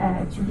seems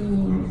to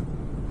be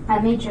a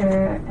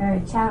major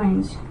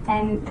challenge.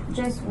 And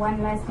just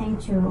one last thing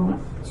to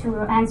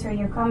answer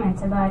your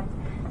comment about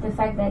the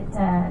fact that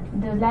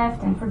the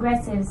left and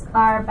progressives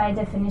are by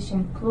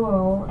definition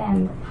plural,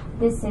 and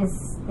this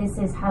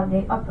is how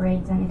they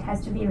operate, and it has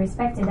to be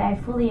respected. I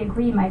fully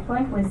agree. My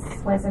point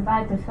was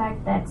about the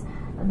fact that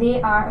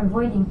they are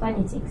avoiding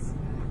politics.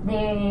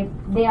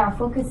 They are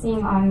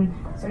focusing on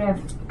sort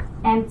of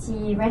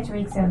empty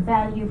rhetorics of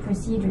value,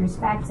 procedures,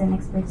 facts, and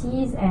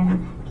expertise,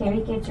 and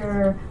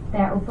caricature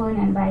their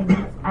opponent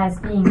as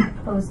being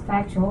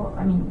post-factual.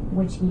 I mean,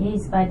 which he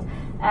is, but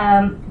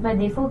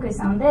they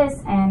focus on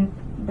this, and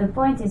the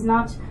point is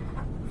not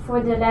for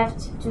the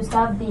left to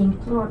stop being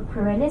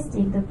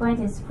pluralistic. The point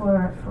is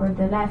for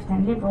the left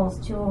and liberals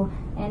to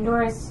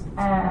endorse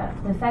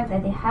the fact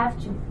that they have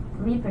to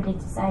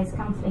repoliticize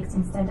conflicts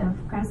instead of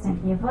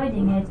constantly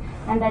avoiding it,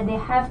 and that they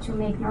have to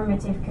make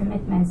normative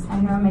commitments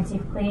and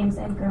normative claims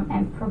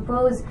and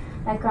propose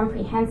a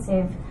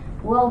comprehensive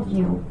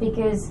worldview,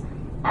 because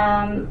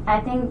I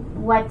think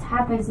what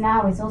happens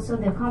now is also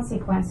the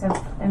consequence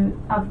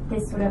of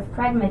this sort of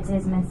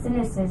pragmatism and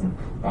cynicism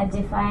that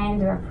define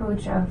the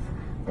approach of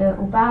the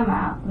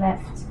Obama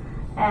left.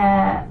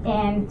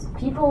 And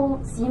people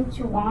seem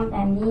to want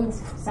and need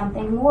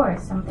something more,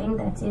 something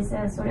that is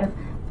a sort of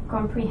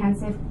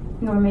comprehensive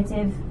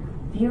normative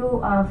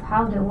view of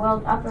how the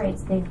world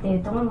operates. They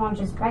don't want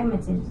just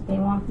pragmatism, they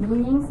want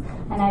meanings,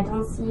 and I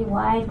don't see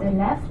why the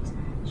left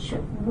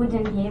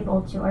wouldn't be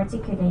able to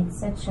articulate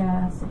such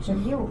a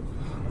view.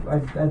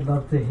 I'd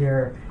love to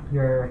hear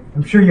your.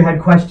 I'm sure you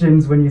had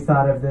questions when you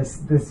thought of this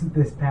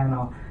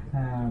panel,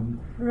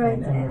 right,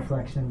 and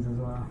reflections as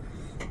well.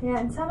 Yeah,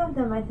 and some of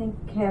them I think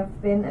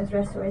have been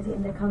addressed already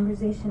in the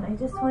conversation. I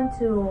just want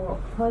to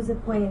pose a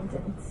point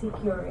and seek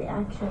your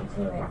reaction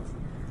to it.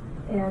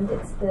 And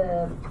it's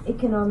the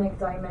economic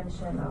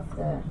dimension of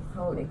the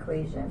whole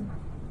equation.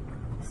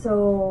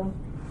 So,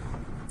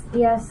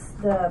 yes,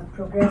 the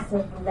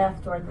progressive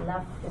left or the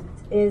left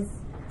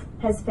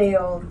has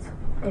failed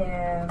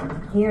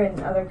here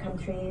in other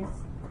countries.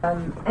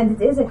 And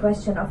it is a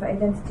question of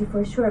identity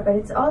for sure, but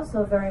it's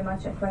also very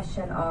much a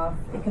question of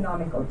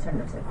economic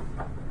alternative.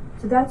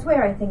 So that's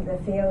where I think the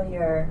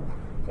failure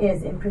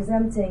is in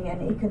presenting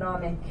an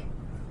economic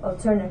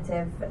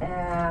alternative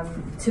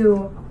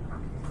to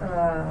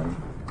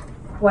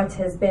what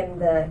has been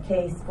the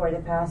case for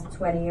the past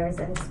 20 years,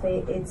 and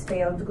it's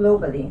failed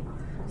globally.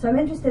 So I'm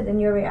interested in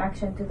your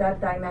reaction to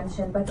that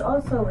dimension, but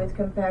also with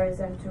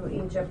comparison to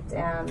Egypt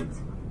and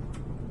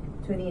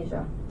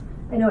Tunisia.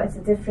 I know it's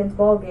a different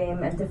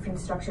ballgame and different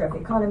structure of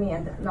economy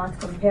and not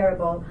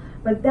comparable,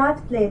 but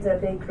that played a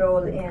big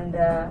role in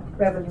the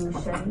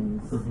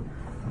revolutions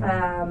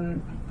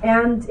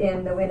and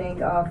in the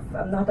winning of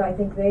Nahda. I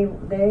think they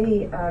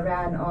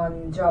ran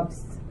on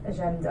jobs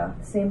agenda.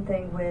 Same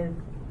thing with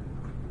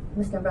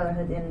Muslim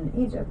Brotherhood in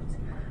Egypt,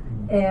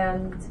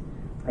 and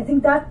I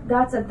think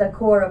that's at the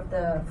core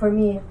of for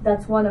me,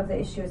 that's one of the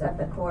issues at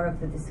the core of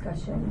the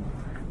discussion.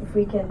 If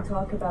we can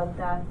talk about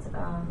that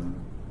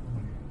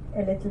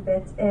a little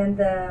bit. And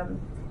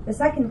the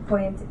second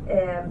point,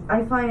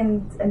 I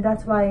find, and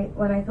that's why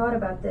when I thought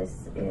about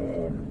this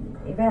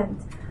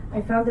event, I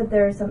found that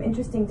there are some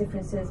interesting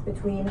differences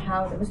between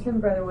how the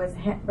Muslim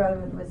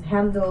Brotherhood was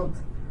handled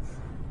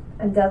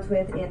and dealt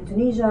with in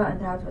Tunisia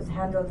and how it was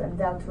handled and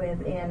dealt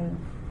with in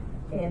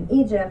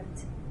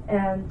Egypt.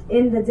 And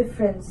in the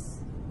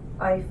difference,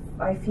 I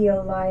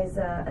feel lies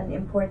an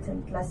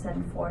important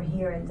lesson for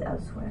here and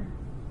elsewhere.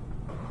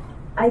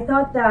 I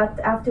thought that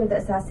after the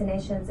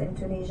assassinations in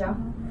Tunisia,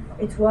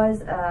 it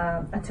was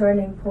a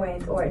turning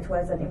point, or it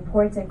was an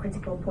important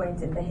critical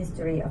point in the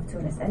history of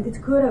Tunis, and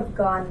it could have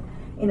gone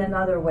in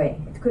another way.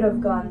 It could have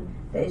gone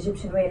the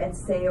Egyptian way, let's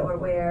say, or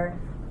where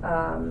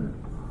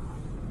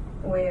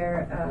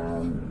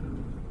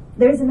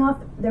there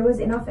was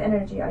enough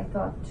energy, I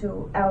thought,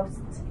 to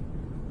oust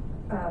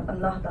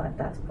al-Nahda at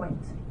that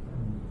point.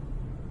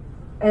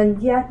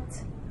 And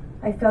yet,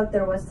 I felt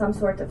there was some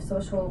sort of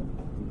social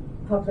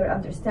popular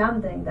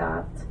understanding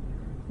that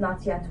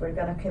not yet we're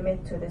going to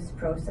commit to this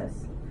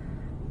process.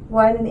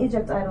 While in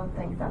Egypt, I don't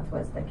think that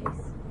was the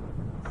case.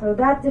 So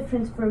that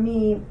difference for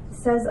me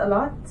says a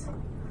lot,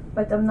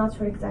 but I'm not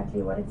sure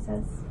exactly what it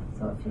says.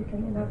 So if you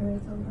can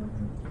elaborate on that.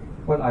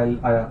 Well,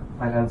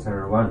 I'll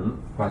answer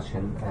one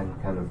question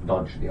and kind of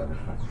dodge the other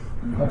question.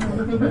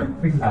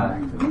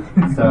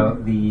 So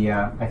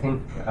I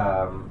think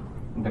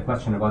the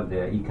question about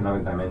the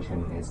economic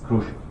dimension is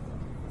crucial,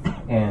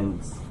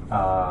 and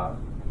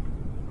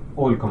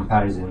all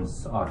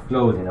comparisons are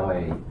flawed in a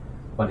way.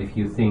 But if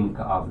you think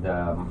of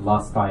the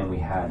last time we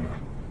had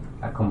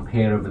a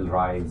comparable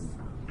rise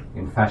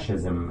in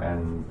fascism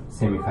and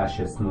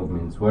semi-fascist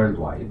movements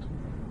worldwide,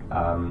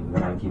 the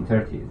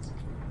 1930s,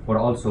 were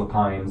also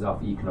times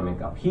of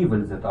economic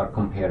upheavals that are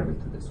comparable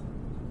to this one.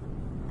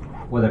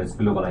 Whether it's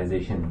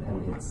globalization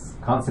and its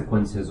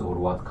consequences, or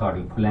what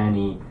Karl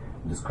Polanyi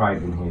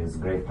described in his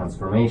Great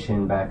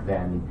Transformation back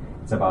then,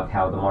 it's about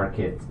how the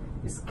market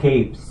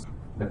escapes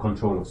the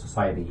control of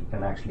society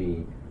and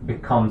actually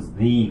becomes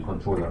the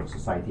controller of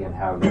society, and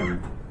how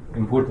then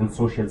important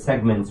social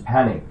segments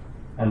panic,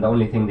 and the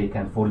only thing they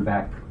can fall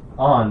back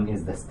on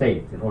is the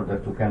state in order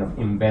to kind of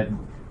embed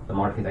the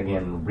market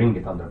again, bring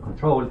it under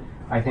control.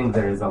 I think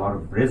there is a lot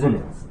of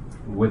resonance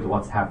with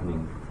what's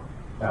happening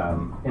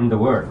in the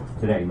world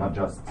today, not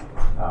just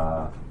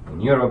in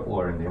Europe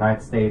or in the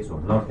United States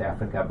or North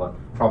Africa, but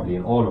probably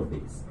in all of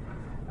these.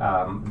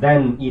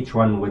 Then each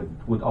one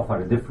would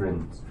offer a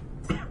different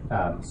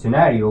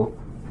scenario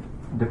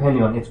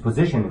depending on its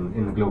position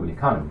in the global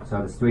economy.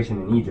 So the situation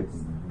in Egypt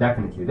is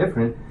definitely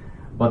different,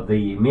 but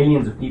the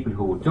millions of people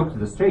who took to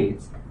the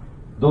streets,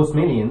 those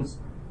millions,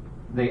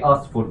 they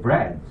asked for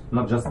bread,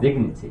 not just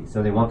dignity,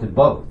 so they wanted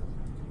both.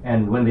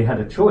 And when they had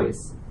a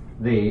choice,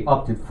 they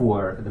opted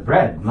for the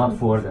bread, not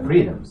for the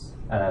freedoms,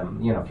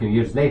 a few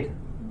years later.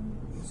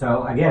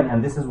 So again,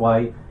 and this is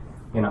why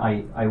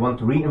I want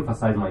to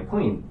re-emphasize my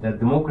point that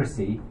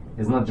democracy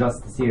is not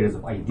just a series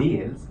of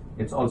ideals,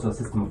 it's also a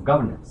system of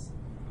governance.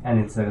 And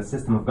it's a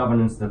system of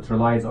governance that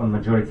relies on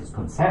majority's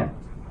consent.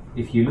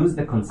 If you lose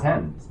the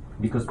consent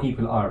because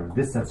people are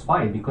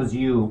dissatisfied, because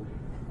you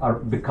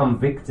become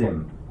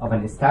victim of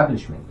an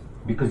establishment,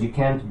 because you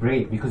can't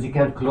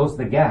close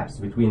the gaps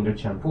between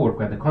rich and poor,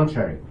 quite the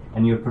contrary,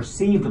 and you're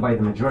perceived by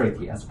the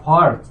majority as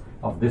part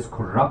of this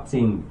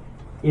corrupting,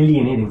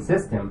 alienating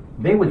system,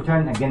 they will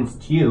turn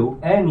against you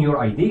and your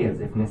ideas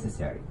if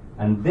necessary.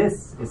 And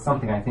this is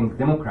something I think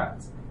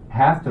Democrats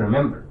have to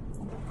remember.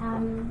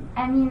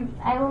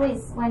 I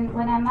always, when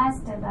I'm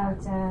asked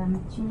about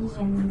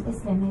Tunisian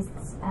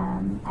Islamists,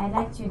 I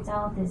like to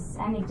tell this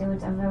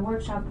anecdote of a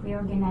workshop we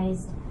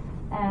organized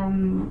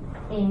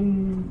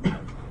in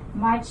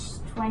March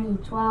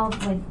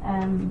 2012 with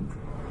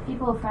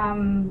people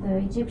from the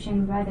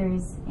Egyptian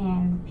Brothers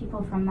and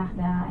people from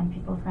Nahda and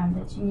people from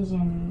the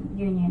Tunisian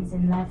unions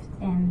and left.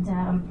 And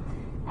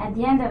at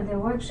the end of the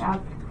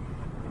workshop,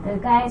 the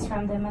guys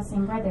from the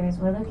Muslim Brothers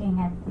were looking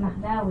at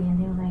Nahdawi and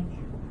they were like,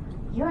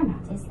 "You're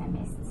not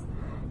Islamists."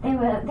 They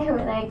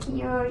were like,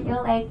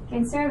 "You're like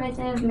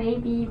conservative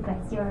maybe, but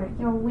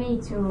you're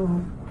way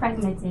too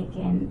pragmatic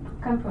and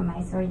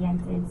compromise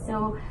oriented."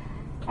 So,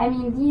 I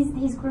mean,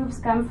 these groups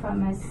come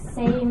from a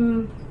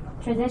same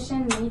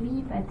tradition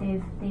maybe, but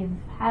they've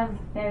have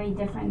very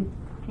different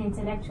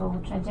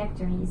intellectual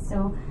trajectories.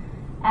 So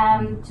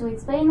to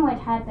explain what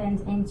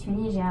happened in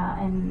Tunisia,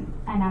 and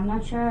I'm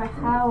not sure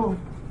how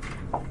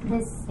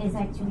this is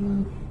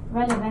actually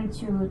relevant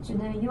to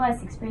the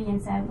U.S.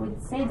 experience, I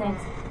would say that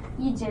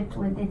Egypt,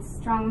 with its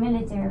strong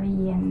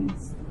military, and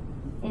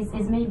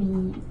is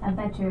maybe a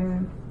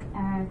better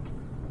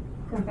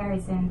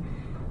comparison.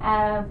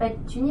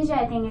 But Tunisia,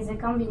 I think, is a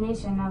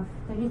combination of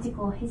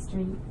political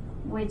history,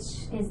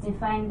 which is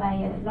defined by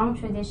a long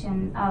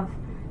tradition of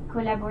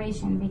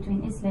collaboration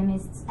between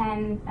Islamists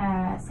and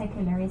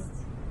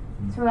secularists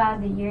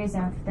throughout the years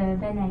of the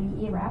Ben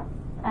Ali era.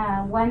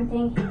 One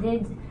thing he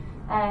did,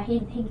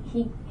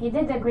 he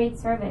did a great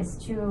service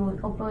to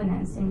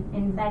opponents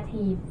in that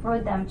he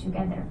brought them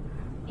together.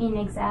 In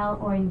exile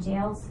or in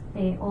jails,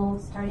 they all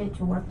started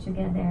to work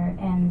together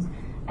and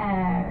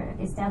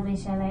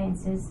establish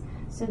alliances.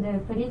 So the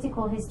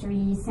political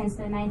history since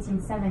the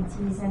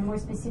 1970s, and more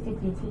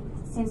specifically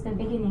since the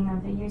beginning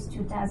of the years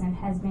 2000,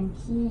 has been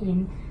key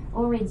in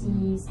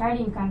already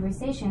starting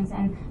conversations,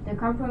 and the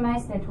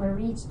compromise that were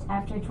reached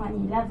after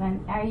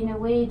 2011 are in a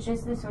way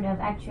just the sort of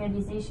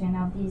actualization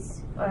of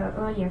these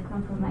earlier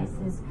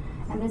compromises.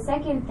 And the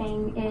second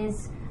thing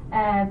is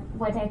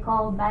what I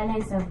call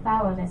balance of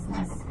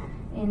powerlessness.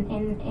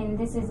 In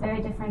this is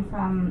very different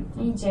from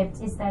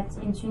Egypt, is that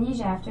in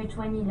Tunisia after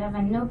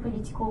 2011, no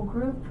political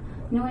group,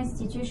 no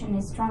institution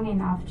is strong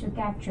enough to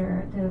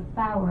capture the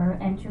power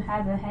and to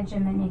have a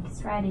hegemonic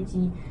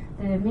strategy.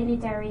 The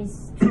military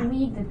is too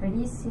weak, the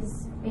police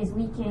is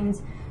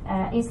weakened,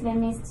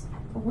 Islamists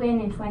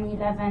win in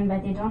 2011,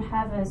 but they don't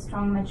have a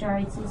strong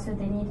majority, so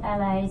they need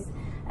allies.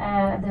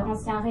 The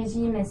Ancien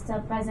Regime is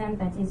still present,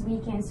 but is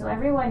weakened. So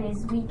everyone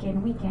is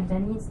weakened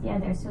and needs the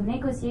other. So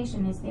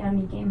negotiation is the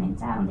only game in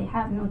town. They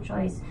have no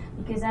choice,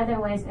 because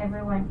otherwise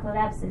everyone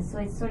collapses. So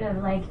it's sort of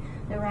like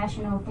the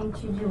rational thing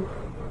to do.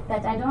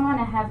 But I don't want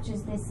to have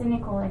just this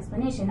cynical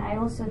explanation. I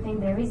also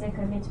think there is a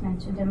commitment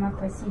to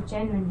democracy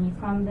genuinely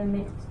from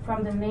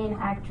the main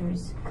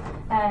actors.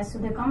 So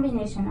the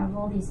combination of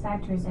all these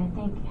factors, I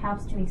think,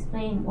 helps to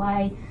explain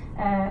why,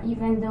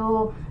 even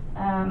though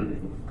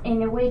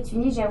in a way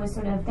Tunisia was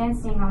sort of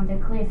dancing on the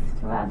cliff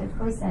throughout the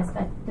process,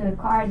 but the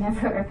car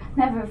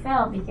never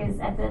fell, because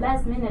at the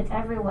last minute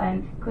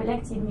everyone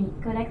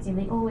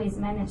collectively always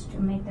managed to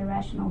make the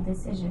rational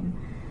decision.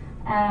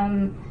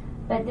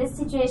 But this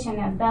situation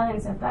of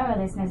balance of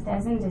powerlessness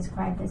doesn't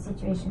describe the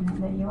situation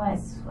in the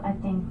US. I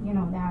think,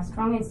 there are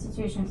strong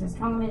institutions, a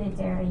strong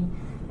military,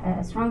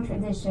 a strong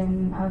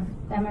tradition of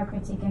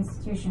democratic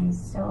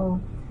institutions.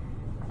 So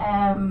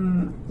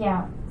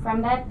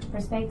from that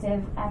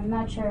perspective, I'm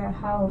not sure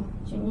how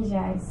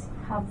Tunisia is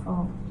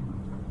helpful.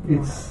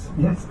 Yes,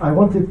 I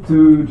wanted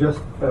to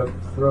just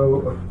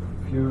throw a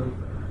few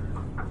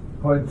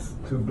points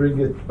to bring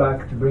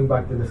back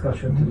the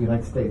discussion to the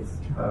United States,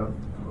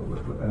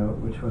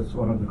 which was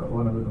one of the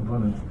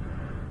components.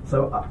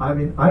 So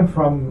I'm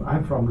from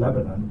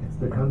Lebanon. It's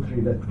the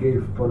country that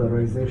gave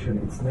polarization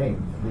its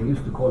name. They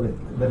used to call it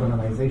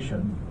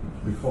Lebanonization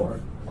before,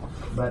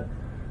 but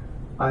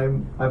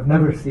I've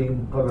never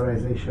seen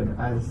polarization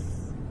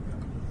as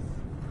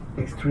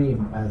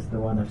extreme as the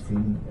one I've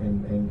seen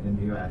in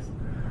the US.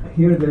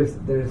 Here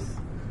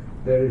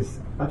there is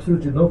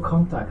absolutely no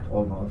contact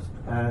almost,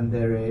 and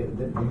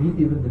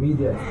even the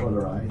media is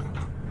polarized,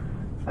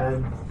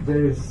 and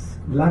there is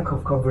lack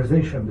of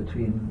conversation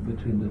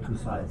between the two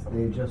sides.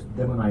 They just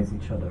demonize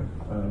each other,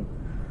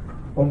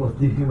 almost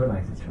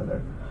dehumanize each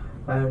other.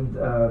 And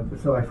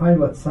so I find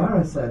what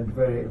Sarah said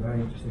very, very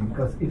interesting,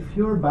 because if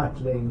you're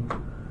battling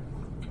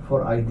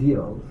for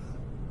ideals,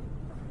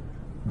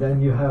 then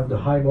you have the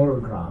high moral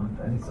ground,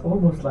 and it's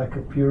almost like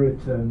a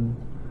Puritan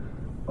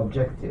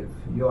objective.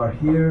 You are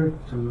here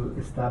to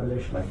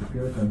establish, like the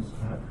Puritans,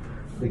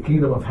 the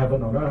kingdom of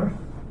heaven on earth,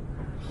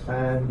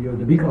 and you're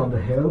the beacon on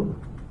the hill,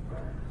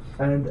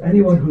 and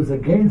anyone who's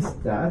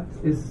against that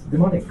is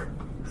demonic.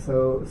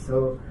 So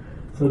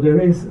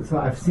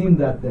I've seen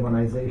that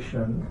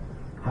demonization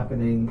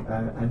happening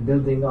and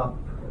building up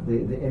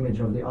the image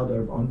of the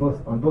other on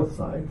both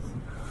sides,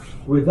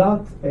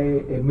 without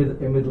a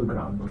middle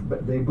ground.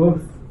 But they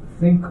both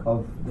think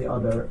of the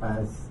other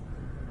as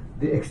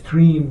the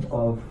extreme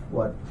of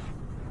what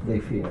they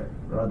fear,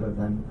 rather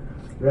than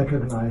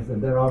recognize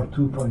that there are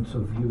 2 points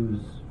of views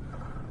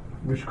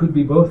which could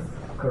be both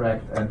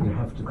correct, and you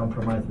have to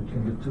compromise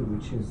between the two,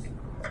 which is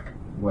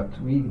what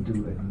we do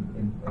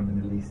in the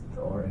Middle East,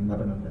 or in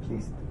Lebanon at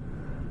least.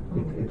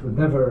 It would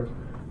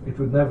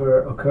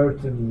never occur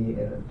to me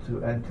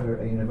to enter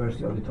a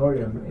university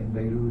auditorium in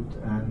Beirut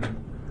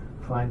and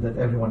find that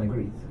everyone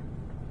agrees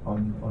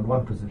on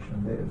one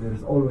position.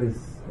 There's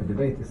always a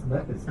debate.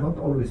 It's not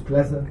always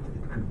pleasant.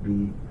 It could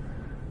be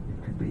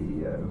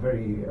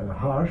very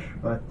harsh,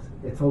 but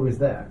it's always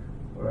there.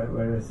 Right?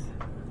 Whereas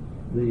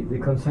the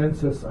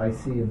consensus I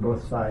see in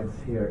both sides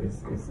here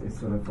is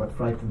sort of what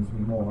frightens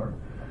me more.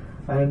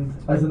 And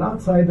as an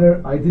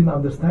outsider, I didn't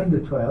understand the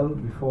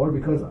 12 before,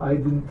 because I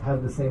didn't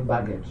have the same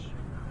baggage.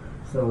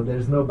 So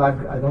there's no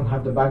I don't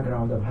have the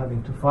background of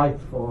having to fight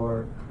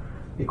for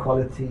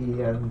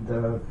equality and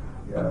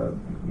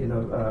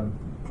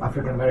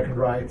African American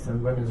rights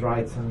and women's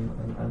rights and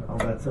all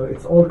that. So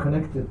it's all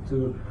connected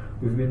to,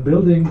 we've been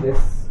building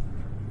this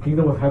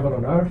kingdom of heaven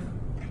on earth,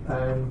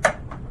 and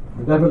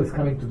the devil is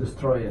coming to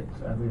destroy it.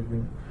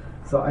 And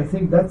so I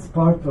think that's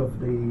part of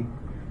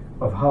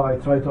how I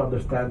try to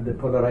understand the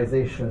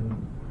polarization,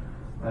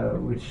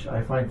 which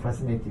I find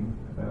fascinating.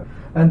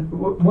 And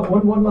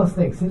one last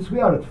thing, since we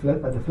are at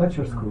the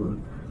Fletcher School,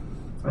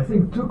 I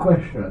think two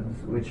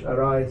questions which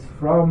arise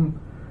from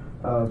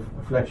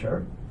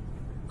Fletcher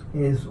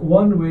is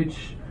one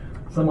which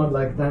someone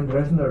like Dan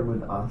Dresner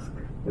would ask,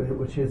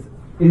 which is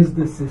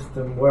the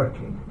system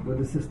working? Will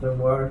the system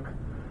work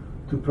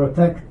to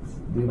protect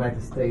the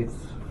United States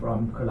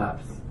from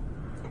collapse?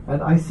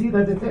 And I see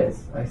that it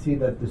is. I see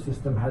that the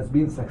system has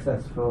been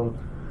successful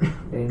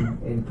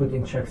in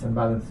putting checks and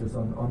balances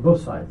on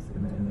both sides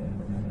in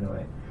a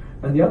way.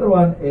 And the other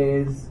one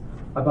is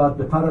about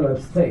the parallel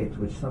state,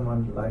 which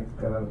someone like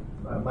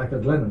Michael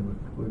Glennon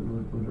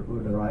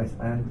would arise.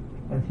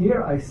 And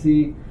here I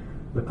see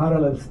the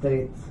parallel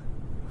state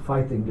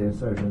fighting the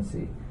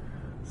insurgency.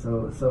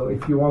 So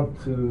if you want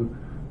to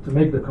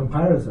make the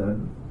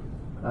comparison,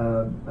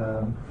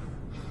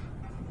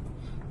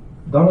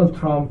 Donald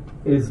Trump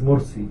is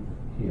Morsi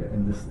here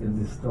in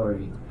this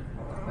story,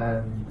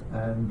 and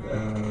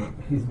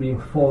he's being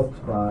fought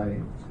by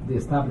the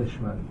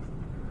establishment,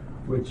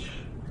 which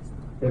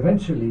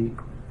eventually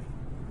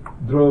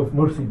drove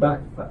Morsi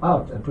back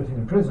out and put him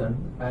in prison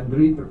and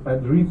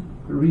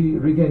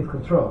regained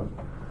control.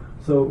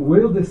 So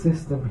will the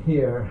system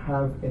here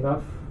have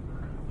enough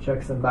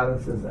checks and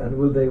balances, and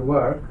will they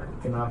work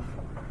enough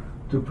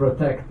to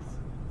protect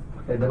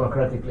a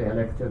democratically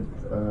elected?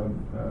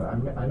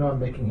 I know I'm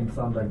making him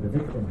sound like the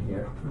victim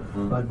here,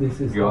 but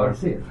this is how I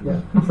see it. Yeah.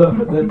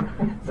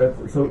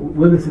 So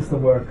will the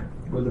system work?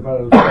 Will the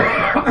parallel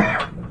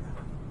work?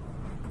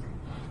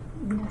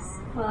 Yes.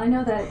 Well, I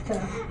know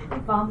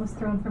that bomb was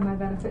thrown for my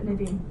benefit,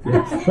 Nadine.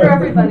 Yes. For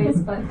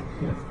everybody's, but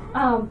Yes.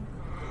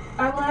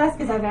 I will ask,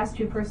 as I've asked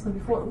you personally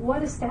before,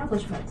 what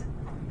establishment?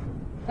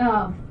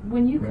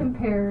 When you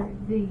compare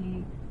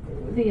the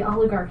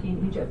oligarchy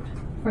in Egypt,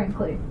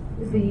 frankly,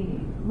 the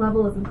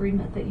level of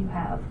agreement that you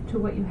have to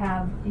what you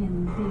have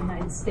in the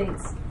United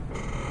States.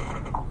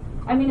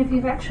 I mean, if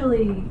you've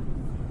actually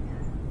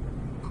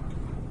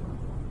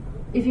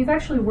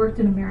worked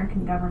in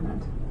American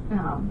government,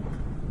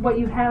 what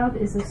you have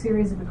is a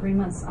series of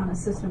agreements on a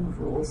system of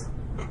rules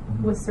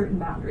with certain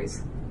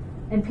boundaries.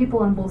 And people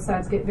on both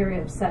sides get very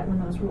upset when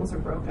those rules are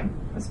broken,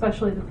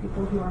 especially the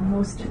people who are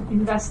most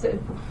invested.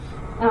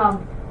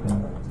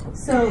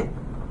 So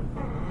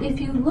if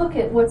you look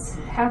at what's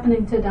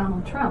happening to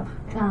Donald Trump,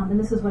 and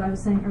this is what I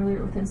was saying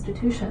earlier with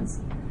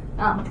institutions,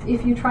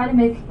 if you try to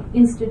make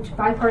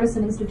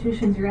bipartisan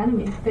institutions your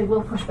enemy, they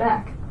will push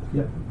back.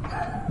 Yeah.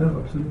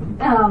 No, absolutely.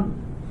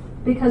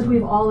 Because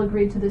we've all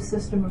agreed to this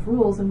system of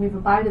rules and we've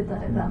abided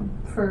by them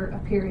for a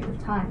period of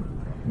time.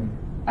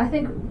 I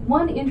think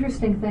one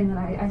interesting thing that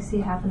I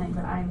see happening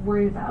that I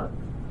worry about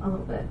a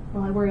little bit,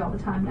 well, I worry all the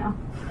time now,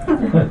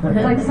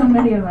 like so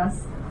many of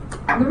us.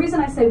 The reason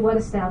I say what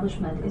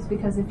establishment is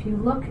because if you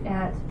look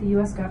at the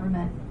U.S.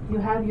 government, you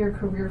have your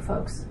career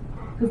folks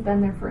who've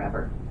been there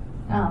forever.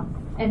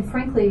 And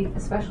frankly,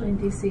 especially in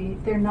D.C.,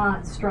 they're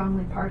not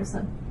strongly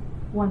partisan,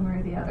 one way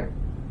or the other.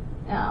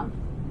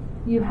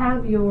 You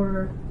have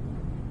your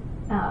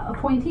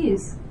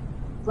appointees,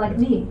 like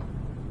me,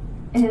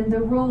 and the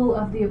role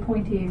of the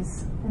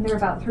appointees, and there are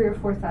about 3,000 or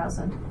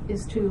 4,000,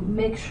 is to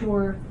make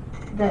sure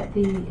that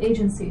the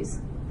agencies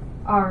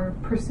are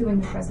pursuing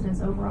the president's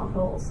overall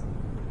goals.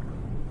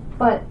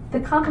 But the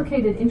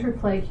complicated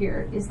interplay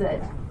here is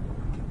that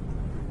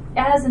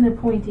as an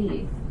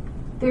appointee,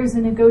 there's a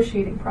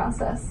negotiating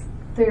process.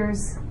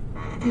 There's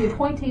the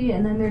appointee,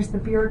 and then there's the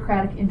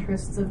bureaucratic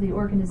interests of the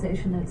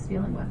organization that it's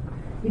dealing with.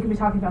 You could be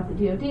talking about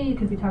the DOD, you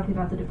could be talking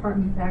about the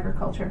Department of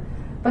Agriculture,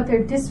 but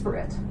they're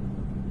disparate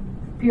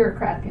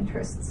bureaucratic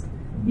interests.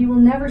 You will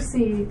never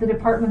see the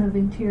Department of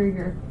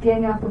Interior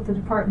gang up with the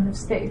Department of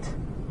State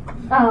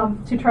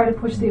to try to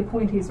push the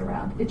appointees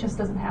around. It just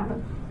doesn't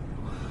happen.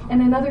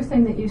 And another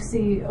thing that you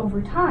see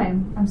over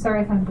time, I'm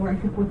sorry if I'm boring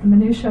people with the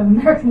minutiae of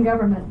American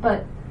government,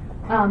 but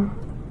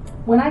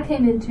when I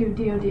came into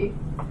DOD,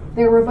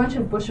 there were a bunch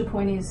of Bush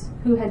appointees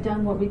who had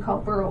done what we call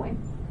burrowing,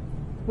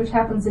 which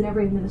happens in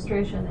every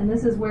administration. And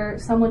this is where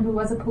someone who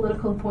was a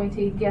political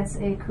appointee gets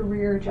a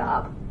career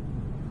job.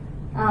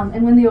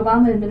 And when the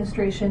Obama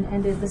administration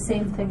ended, the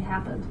same thing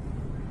happened.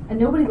 And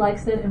nobody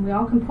likes it, and we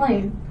all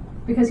complain,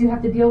 because you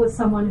have to deal with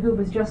someone who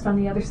was just on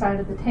the other side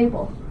of the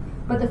table.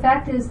 But the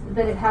fact is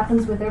that it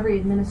happens with every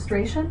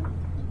administration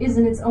is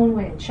in its own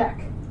way a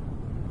check.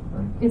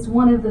 It's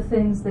one of the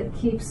things that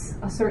keeps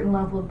a certain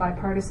level of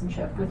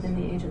bipartisanship within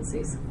the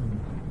agencies.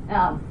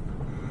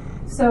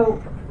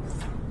 So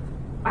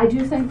I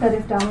do think that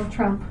if Donald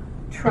Trump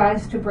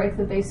tries to break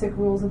the basic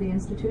rules of the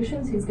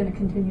institutions, he's going to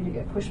continue to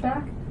get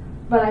pushback.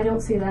 But I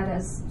don't see that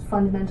as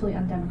fundamentally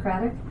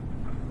undemocratic.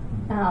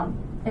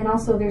 And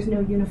also, there's no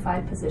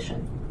unified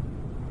position.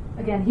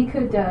 again, he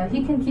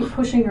can keep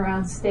pushing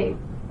around state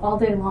all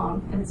day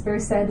long, and it's very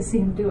sad to see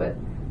him do it.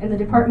 And the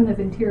Department of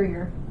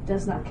Interior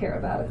does not care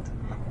about it.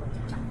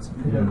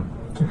 Yeah.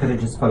 Could I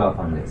just follow up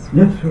on this?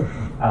 Yes, sure.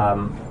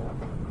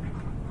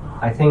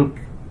 I think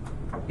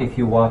if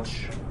you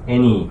watch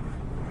any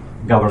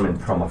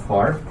government from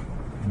afar,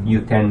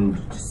 you tend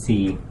to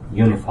see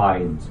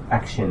unified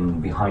action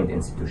behind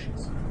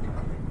institutions.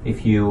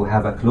 If you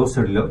have a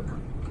closer look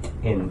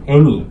in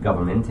any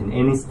government, in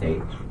any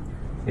state,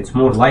 it's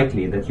more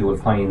likely that you will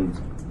find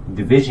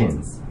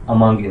divisions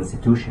among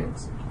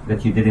institutions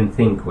that you didn't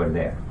think were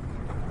there.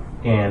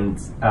 And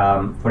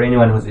for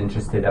anyone who's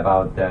interested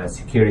about the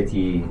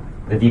security,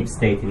 the deep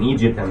state in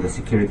Egypt and the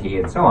security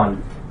and so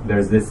on,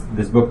 there's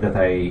this book that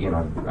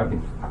I've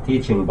been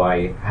teaching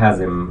by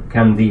Hazem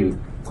Kandil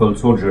called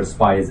Soldiers,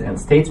 Spies and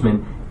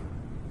Statesmen.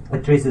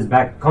 It traces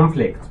back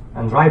conflict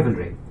and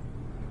rivalry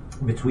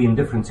between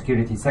different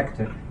security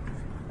sector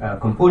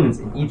components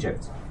in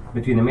Egypt,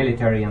 between the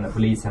military and the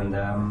police and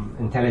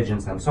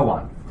intelligence and so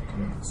on.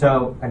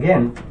 So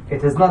again,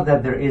 it is not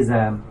that there is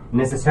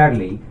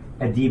necessarily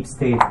a deep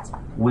state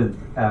with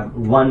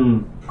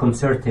one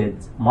concerted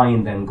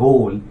mind and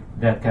goal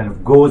that kind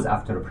of goes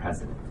after a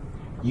president.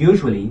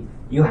 Usually,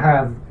 you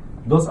have,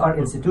 those are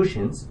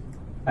institutions,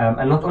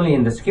 and not only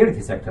in the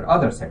security sector,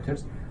 other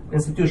sectors,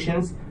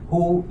 institutions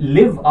who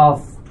live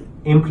off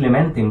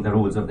implementing the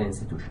rules of the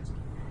institutions.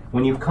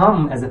 When you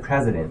come as a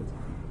president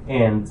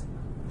and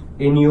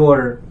in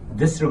your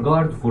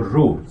disregard for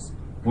rules,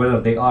 whether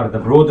they are the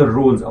broader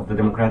rules of the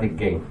democratic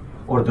game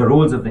or the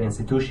rules of the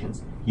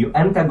institutions, you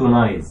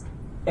antagonize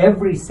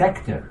every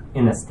sector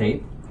in a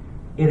state,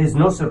 it is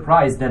no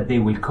surprise that they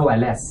will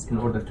coalesce in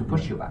order to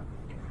push you back.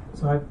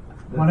 So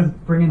I want to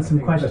bring in some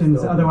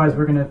questions, otherwise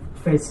we're going to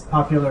face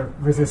popular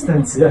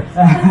resistance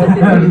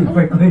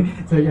quickly.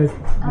 So yes.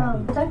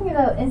 Talking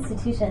about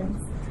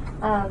institutions,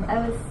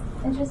 I was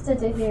interested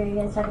to hear you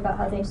guys talk about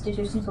how the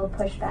institutions will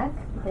push back,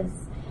 because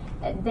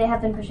they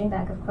have been pushing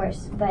back, of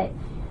course, but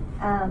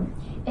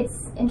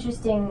it's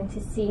interesting to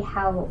see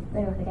how,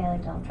 with a guy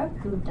like Donald Trump,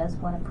 who does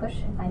want to push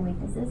and find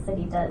weaknesses, that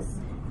he does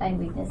find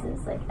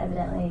weaknesses. Like,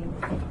 evidently,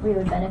 we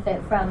would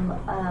benefit from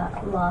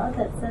a law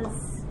that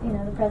says,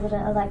 the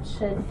president-elect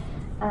should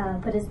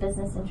put his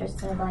business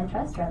interests in a blind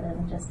trust rather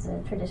than just a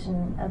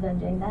tradition of them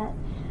doing that.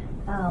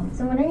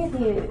 So I'm wondering if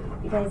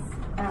you guys,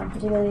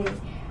 particularly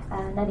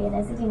Nadia and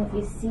Ezzeddine, if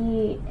you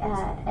see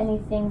any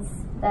things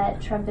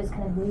that Trump is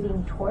kind of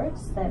leading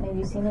towards, that maybe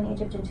you've seen in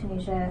Egypt and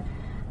Tunisia,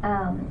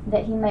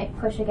 that he might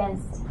push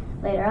against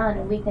later on,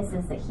 and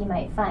weaknesses that he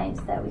might find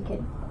that we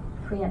could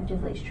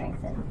preemptively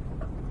strengthen.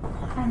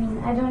 I mean,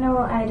 I don't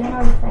know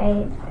if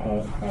I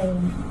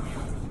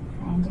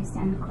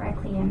understand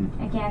correctly. And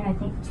again, I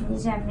think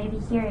Tunisia maybe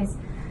here is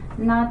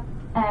not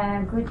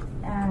a good,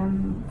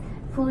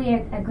 fully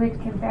a good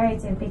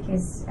comparative,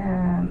 because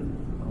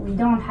we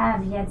don't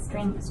have yet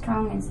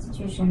strong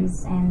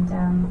institutions, and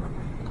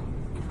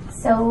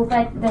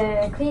but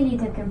clearly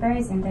the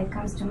comparison that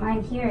comes to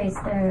mind here is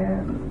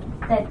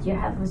that you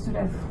have a sort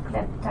of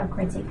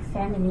kleptocratic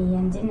family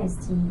and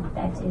dynasty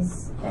that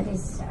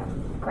is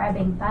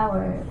grabbing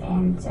power,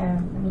 and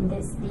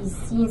these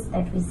scenes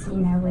that we see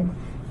now with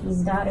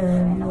his daughter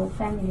and whole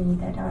family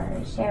that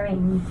are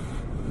sharing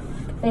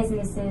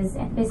businesses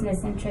and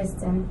business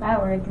interests and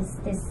power.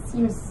 This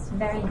seems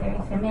very, very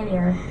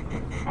familiar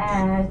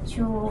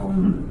to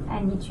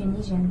any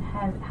Tunisian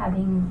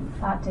having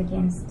fought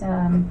against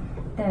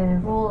the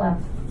rule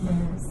of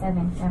the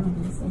 7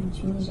 families in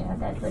Tunisia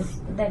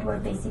that were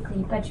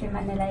basically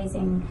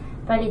patrimonializing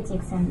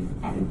politics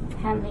and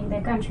handling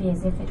the country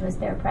as if it was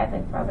their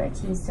private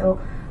property. So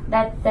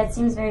that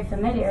seems very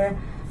familiar.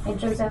 In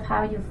terms of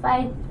how you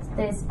fight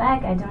this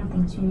back, I don't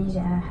think Tunisia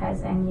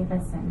has any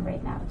lesson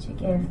right now to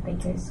give,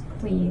 because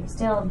we're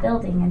still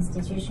building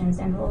institutions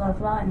and rule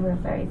of law, and we're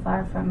very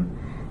far from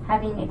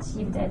having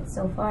achieved it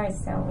so far.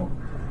 So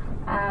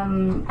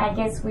I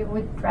guess we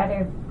would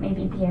rather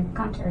maybe be a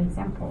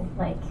counterexample.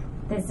 Like,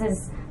 this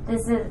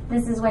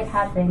is what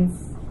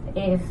happens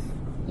if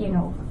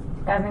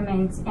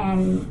government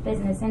and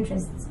business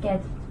interests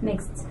get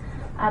mixed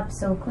up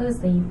so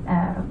closely.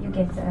 You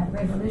get a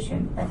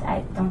revolution, but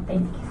I don't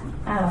think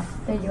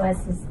the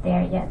U.S. is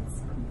there yet.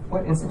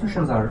 Well,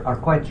 institutions are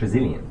quite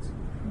resilient,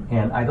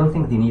 and I don't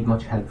think they need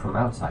much help from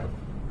outside.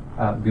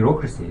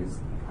 Bureaucracies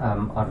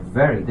are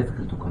very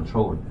difficult to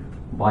control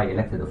by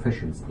elected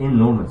officials in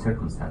normal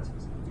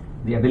circumstances.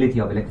 The ability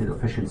of elected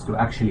officials to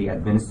actually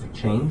administer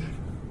change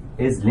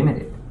is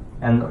limited.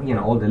 And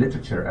all the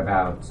literature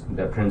about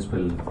the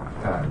principle,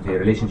 the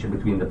relationship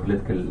between the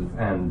political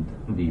and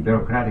the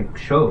bureaucratic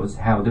shows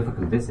how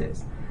difficult this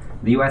is.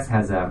 The U.S.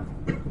 has a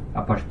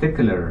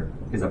particular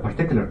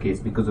case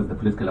because of the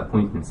political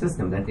appointment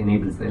system that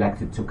enables the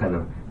elected to kind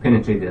of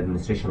penetrate the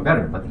administration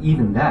better. But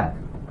even that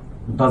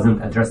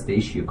doesn't address the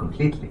issue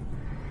completely.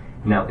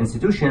 Now,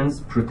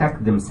 institutions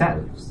protect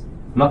themselves,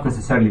 not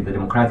necessarily the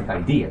democratic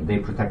idea. They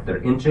protect their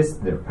interests,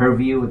 their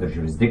purview, their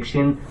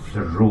jurisdiction,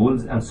 their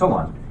rules, and so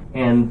on.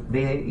 And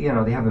they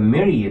have a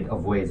myriad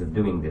of ways of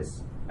doing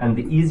this and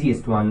the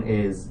easiest one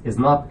is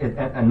not,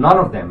 and none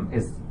of them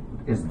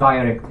is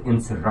direct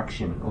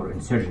insurrection or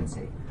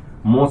insurgency.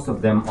 Most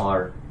of them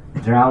are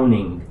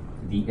drowning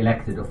the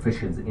elected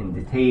officials in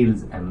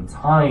details and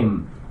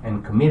time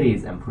and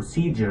committees and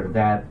procedure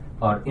that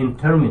are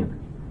interminable.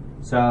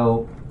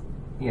 So,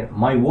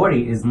 my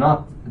worry is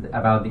not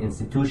about the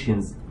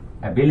institution's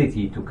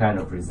ability to kind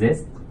of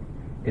resist.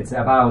 It's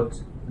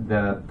about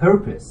the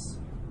purpose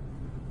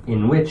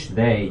in which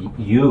they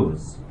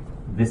use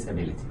this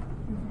ability.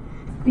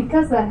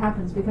 Because that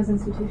happens, because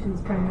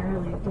institutions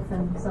primarily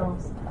defend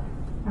themselves.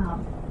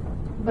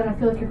 But I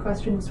feel like your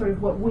question is sort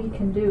of what we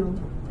can do.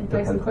 It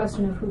begs the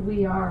question of who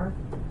we are.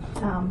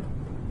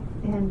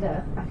 And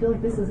I feel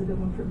like this is a good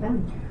one for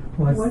Ben.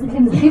 What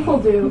can people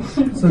do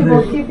to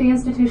both keep the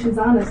institutions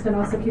honest and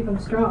also keep them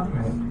strong?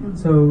 Right.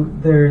 So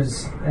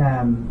there's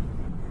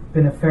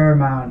been a fair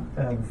amount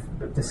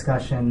of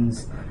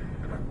discussions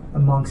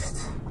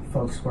amongst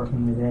folks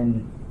working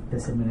within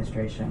this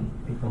administration,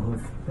 people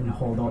who've been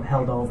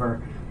held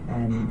over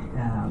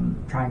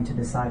and trying to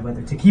decide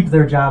whether to keep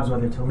their jobs,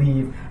 whether to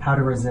leave, how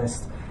to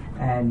resist.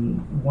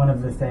 And one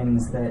of the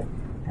things that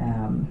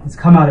has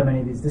come out of many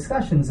of these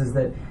discussions is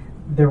that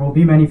there will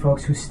be many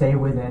folks who stay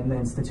within the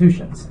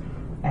institutions.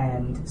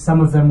 And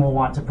some of them will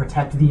want to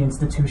protect the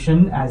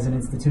institution as an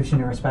institution,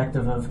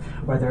 irrespective of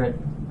whether it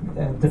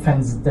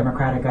defends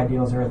democratic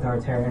ideals or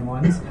authoritarian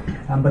ones.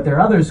 But there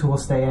are others who will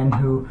stay in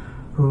who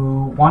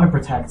want to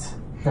protect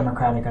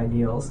democratic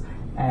ideals,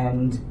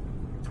 and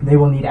they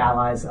will need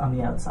allies on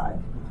the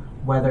outside,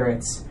 whether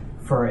it's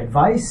for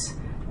advice,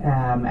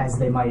 as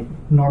they might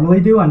normally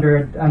do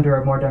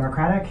under a more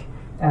democratic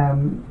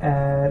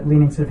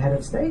leaning sort of head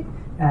of state,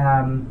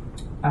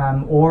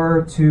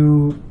 or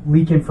to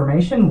leak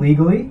information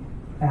legally,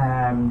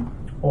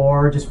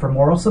 or just for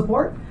moral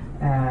support.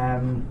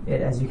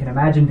 As you can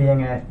imagine,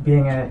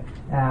 being a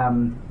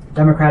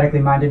democratically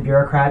minded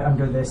bureaucrat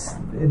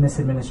in this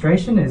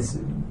administration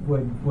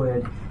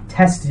would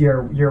test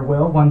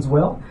one's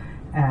will,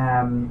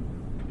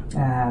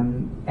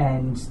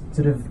 and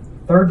sort of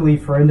thirdly,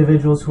 for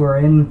individuals who are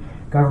in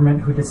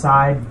government who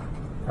decide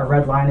a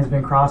red line has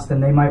been crossed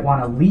and they might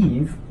want to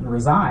leave and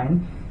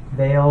resign,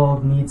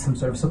 they'll need some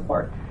sort of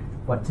support.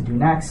 What to do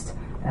next,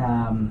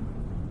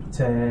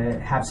 to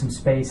have some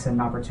space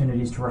and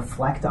opportunities to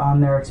reflect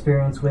on their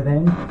experience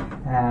within.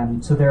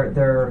 So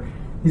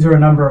these are a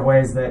number of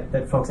ways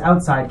that folks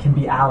outside can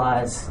be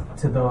allies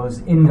to those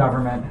in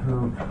government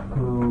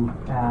who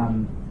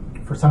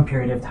for some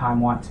period of time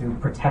want to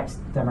protect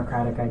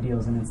democratic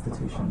ideals and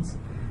institutions.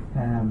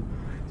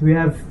 Do we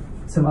have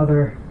some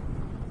other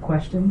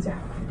questions? Yeah,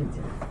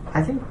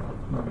 I think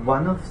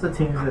one of the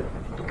things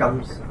that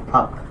comes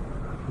up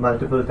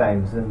multiple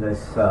times in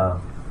this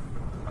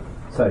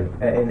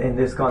in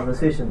this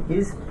conversation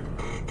is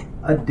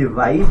a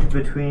divide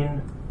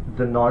between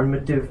the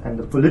normative and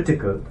the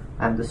political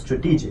and the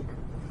strategic.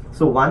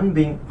 So one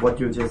being what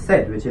you just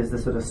said, which is the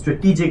sort of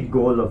strategic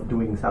goal of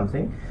doing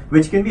something,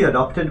 which can be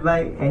adopted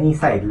by any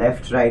side,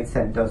 left, right,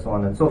 center, so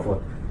on and so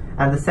forth.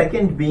 And the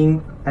second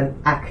being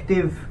an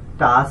active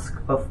task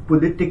of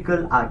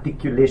political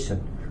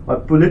articulation, or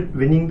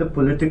winning the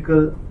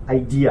political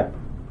idea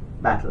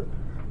battle.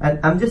 And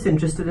I'm just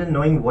interested in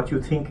knowing what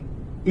you think,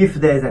 if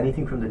there's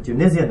anything from the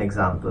Tunisian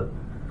example,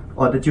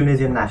 or the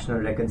Tunisian national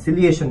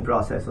reconciliation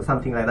process, or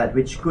something like that,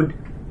 which could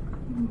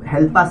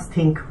help us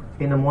think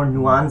in a more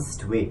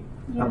nuanced way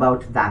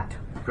about that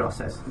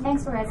process.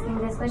 Thanks for asking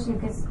this question,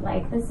 because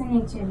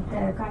listening to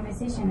the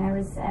conversation, I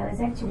was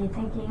actually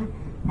thinking,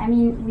 I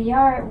mean, we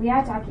are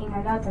talking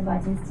a lot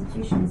about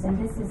institutions, and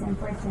this is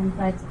important,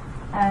 but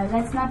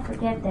let's not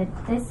forget that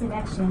this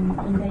election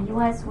in the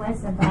US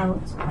was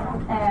about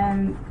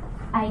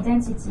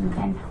identity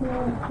and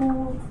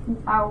who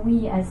are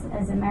we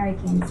as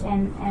Americans,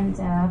 and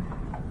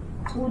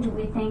who do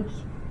we think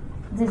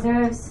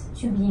deserves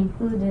to be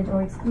included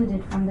or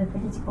excluded from the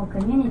political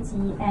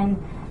community. And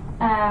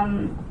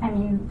I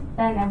mean,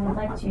 Ben, I would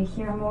like to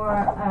hear more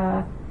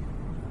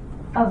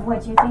of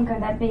what you think on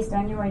that based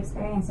on your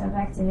experience of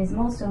activism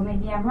also.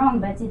 Maybe I'm wrong,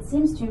 but it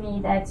seems to me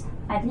that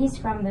at least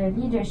from the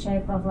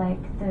leadership of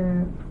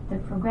the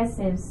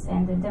progressives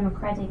and the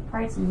Democratic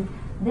Party,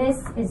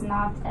 this is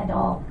not at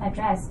all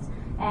addressed.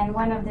 And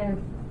one of the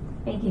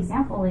big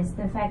example is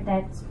the fact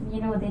that,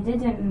 they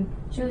didn't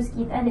choose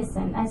Keith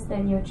Ellison as the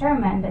new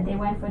chairman, but they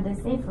went for the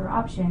safer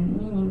option,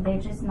 meaning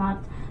they're just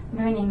not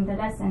learning the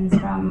lessons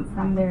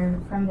from their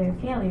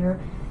failure.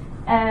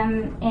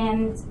 Again,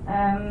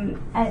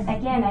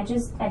 I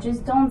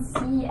just don't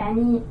see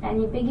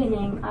any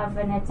beginning of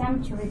an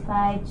attempt to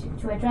reply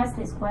to address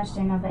this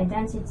question of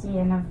identity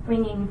and of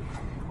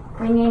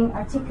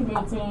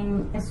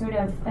articulating a sort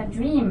of a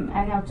dream,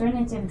 an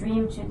alternative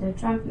dream to the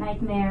Trump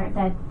nightmare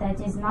that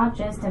is not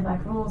just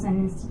about rules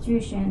and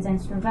institutions and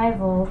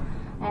survival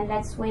and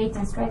let's wait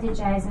and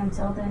strategize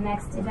until the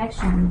next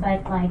election,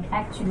 but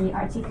actually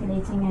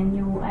articulating a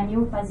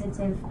new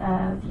positive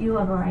view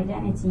of our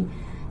identity.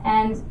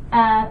 And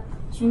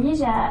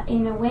Tunisia,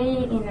 in a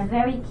way, in a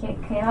very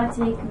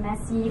chaotic,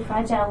 messy,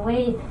 fragile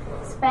way,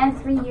 spent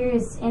 3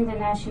 years in the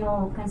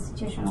National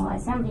Constitutional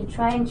Assembly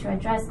trying to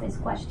address this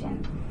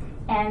question.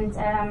 And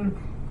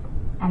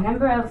a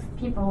number of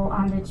people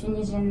on the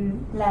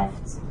Tunisian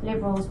left,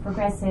 liberals,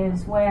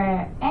 progressives,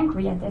 were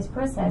angry at this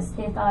process.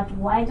 They thought,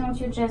 why don't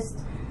you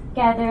just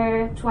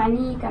gather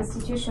 20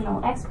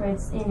 constitutional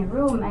experts in a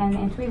room and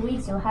in 3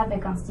 weeks you'll have a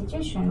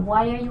constitution?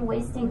 Why are you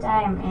wasting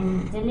time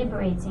in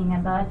deliberating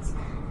about,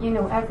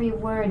 every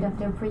word of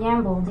the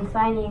preamble,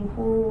 defining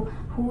who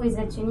is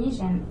a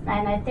Tunisian?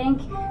 And I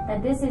think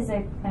that this is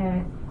a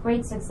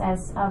great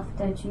success of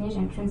the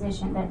Tunisian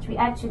transition, that we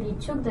actually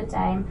took the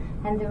time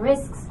and the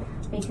risks,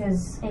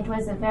 because it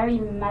was a very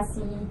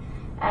messy,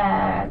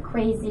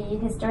 crazy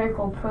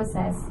historical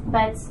process.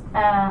 But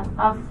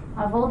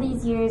of all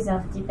these years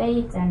of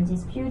debate and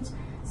dispute,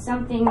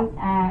 something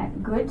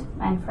good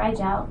and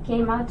fragile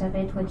came out of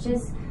it, which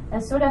is a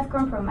sort of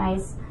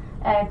compromise,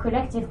 a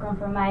collective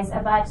compromise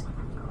about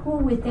who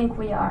we think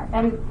we are.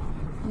 And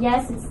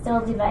yes, it's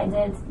still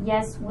divided.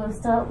 Yes, we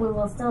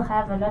will still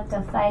have a lot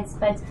of fights,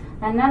 but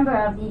a number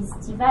of these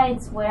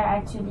divides were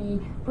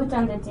actually put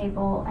on the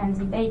table and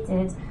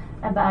debated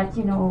about,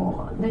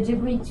 the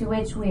degree to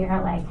which we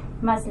are like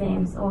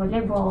Muslims or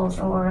liberals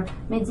or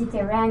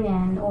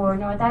Mediterranean or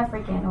North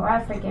African or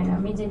African or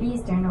Middle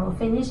Eastern or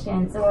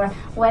Phoenicians or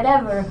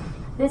whatever.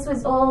 This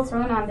was all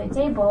thrown on the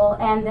table,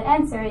 and the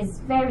answer is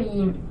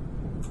very,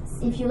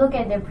 if you look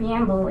at the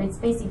preamble, it's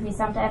basically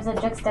sometimes a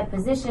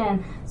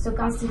juxtaposition. So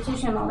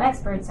constitutional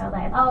experts are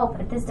like, oh,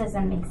 but this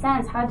doesn't make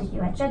sense. How do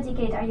you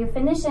adjudicate? Are you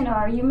Phoenician or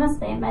are you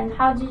Muslim? And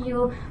how do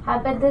you,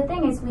 but the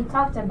thing is, we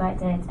talked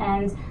about it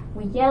and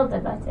we yelled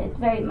about it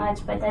very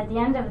much. But at the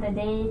end of the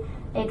day,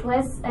 it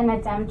was an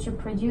attempt to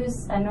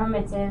produce a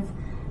normative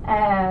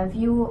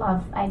view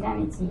of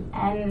identity.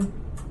 And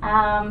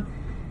I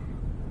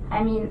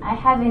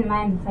have in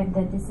mind the fact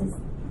that this is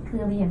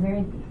clearly a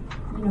very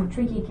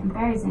tricky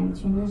comparison,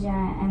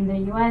 Tunisia and the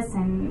US,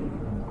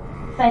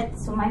 but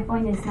so my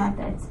point is not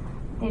that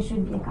there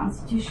should be a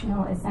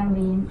constitutional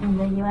assembly in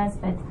the US,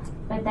 but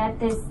that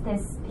this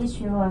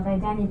issue of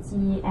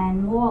identity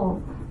and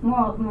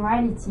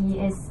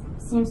morality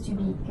seems to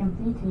be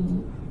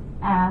completely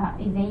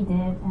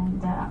evaded,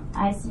 and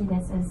I see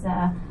this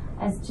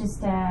as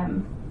just a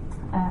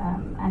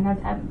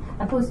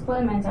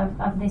postponement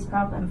of this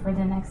problem for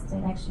the next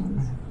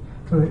elections.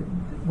 So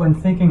when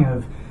thinking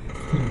of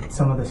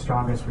some of the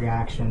strongest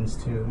reactions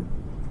to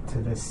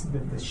this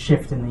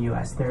shift in the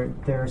U.S., there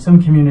are some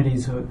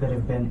communities that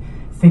have been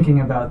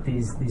thinking about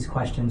these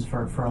questions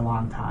for a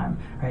long time,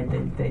 right?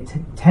 They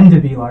tend to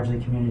be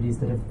largely communities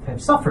that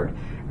have suffered,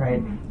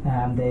 right?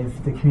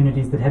 The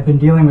communities that have been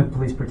dealing with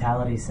police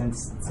brutality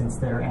since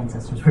their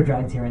ancestors were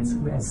dragged here as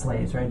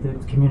slaves, right? The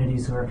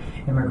communities who are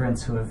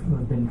immigrants who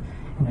have been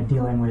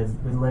dealing with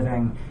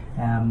living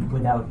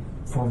without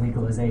full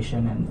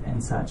legalization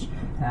and such.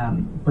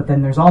 But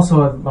then there's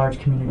also a large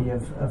community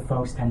of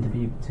folks tend to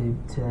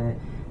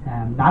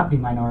not be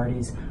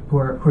minorities who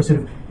are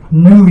sort of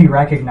newly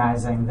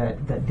recognizing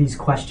that these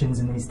questions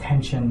and these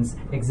tensions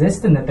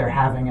exist, and that they're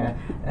having a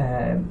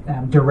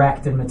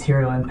direct and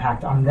material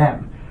impact on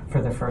them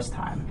for the first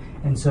time.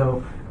 And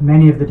so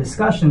many of the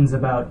discussions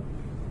about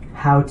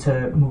how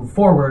to move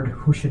forward,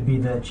 who should be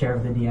the chair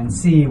of the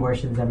DNC, where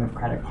should the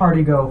Democratic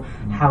Party go,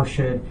 how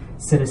should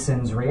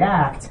citizens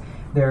react,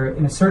 there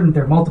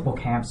are multiple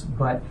camps,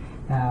 but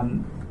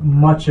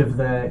much of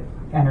the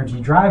energy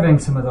driving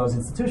some of those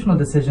institutional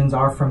decisions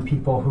are from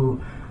people who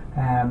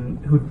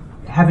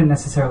haven't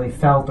necessarily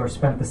felt or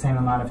spent the same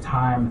amount of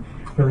time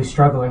really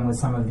struggling with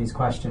some of these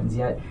questions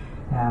yet.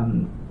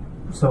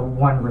 So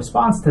one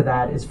response to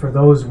that is, for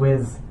those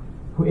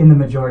who in the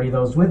majority,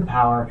 those with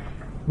power,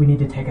 we need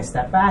to take a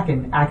step back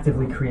and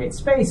actively create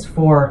space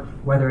for,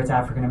 whether it's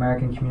African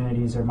American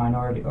communities or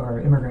minority or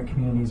immigrant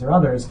communities or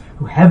others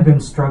who have been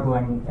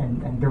struggling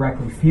and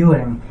directly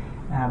feeling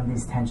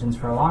these tensions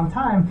for a long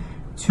time,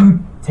 to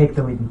take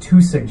the lead and to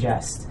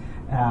suggest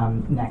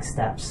next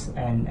steps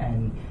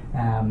and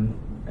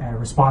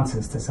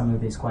responses to some of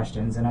these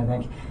questions. And I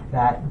think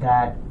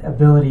that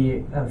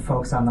ability of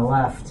folks on the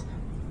left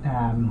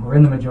who are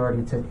in the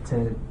majority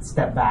to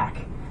step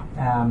back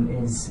and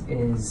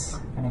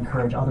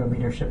encourage other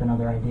leadership and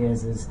other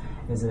ideas is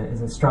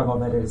a struggle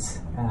that is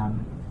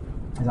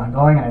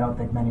ongoing, and I don't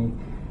think many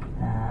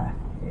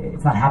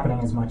it's not happening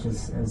as much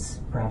as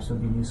perhaps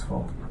would be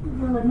useful.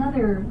 Well,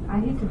 I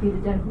hate to beat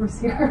a dead horse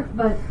here,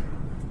 but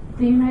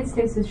the United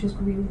States is just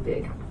really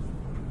big,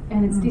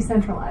 and it's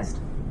decentralized,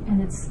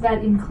 and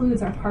that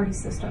includes our party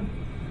system.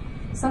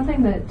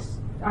 Something that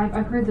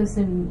I've heard this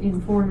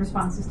in foreign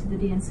responses to the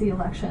DNC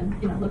election.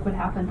 Look what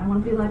happened. I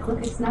want to be like, look,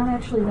 it's not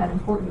actually that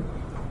important.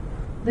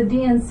 The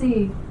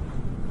DNC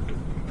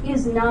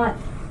is not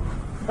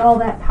all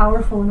that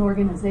powerful an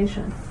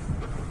organization.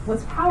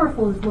 What's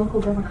powerful is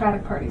local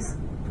democratic parties,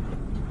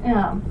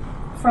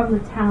 from the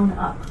town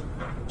up.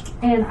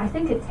 And I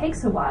think it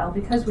takes a while,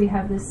 because we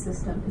have this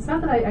system. It's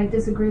not that I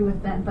disagree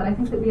with Ben, but I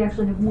think that we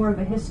actually have more of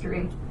a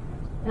history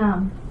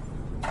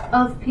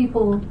of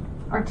people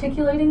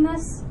articulating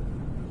this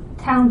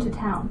town to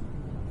town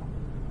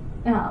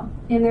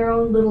in their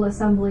own little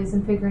assemblies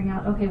and figuring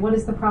out, okay, what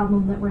is the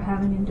problem that we're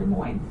having in Des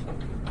Moines?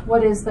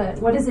 What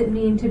does it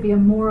mean to be a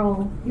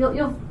moral?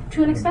 You'll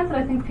to an extent that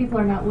I think people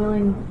are not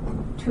willing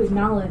to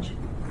acknowledge.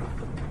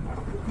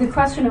 The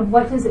question of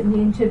what does it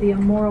mean to be a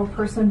moral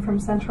person from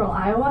central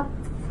Iowa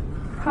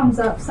comes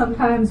up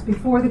sometimes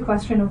before the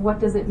question of what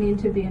does it mean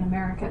to be an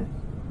American.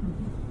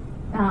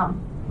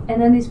 And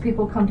then these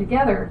people come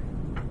together,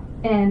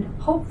 and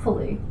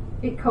hopefully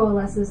it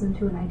coalesces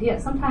into an idea.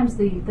 Sometimes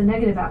the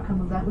negative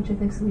outcome of that, which I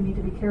think we need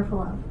to be careful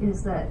of,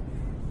 is that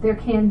there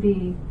can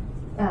be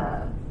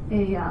a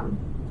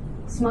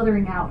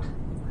smothering out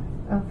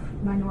of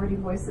minority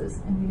voices,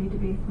 and we need to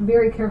be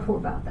very careful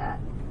about that.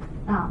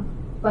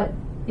 But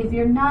if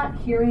you're not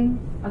hearing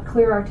a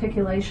clear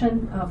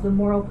articulation of the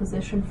moral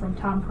position from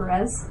Tom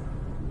Perez,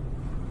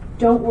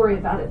 don't worry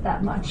about it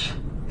that much,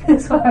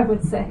 is what I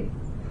would say.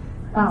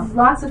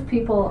 Lots of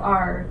people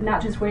are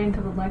not just waiting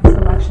till the next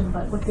election,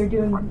 but what they're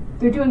doing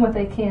what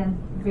they can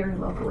very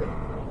locally.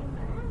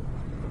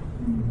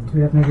 Do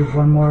we have maybe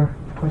one more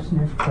question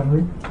here?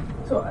 Probably.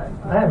 So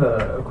I have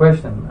a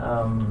question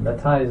that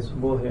ties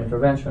both your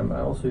intervention but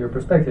also your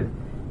perspective.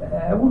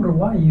 I wonder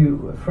why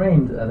you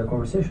framed the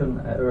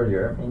conversation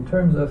earlier in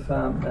terms of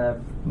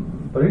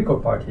political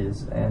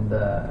parties and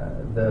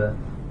the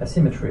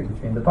asymmetry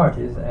between the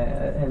parties,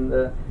 and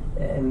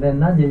then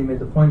Nadia, you made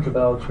the point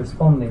about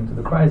responding to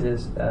the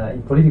crisis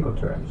in political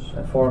terms,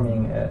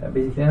 forming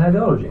basically an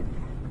ideology.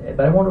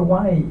 But I wonder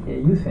why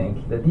you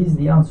think that this is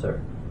the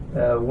answer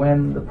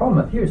when the problem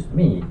appears to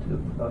me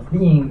of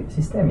being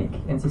systemic,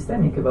 and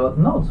systemic about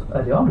not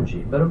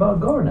ideology but about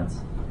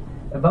governance,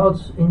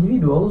 about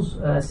individuals,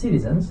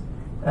 citizens,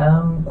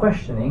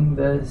 questioning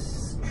the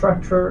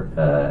structure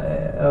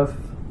of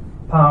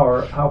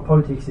power, how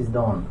politics is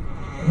done,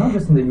 not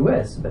just in the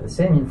US, but the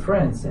same in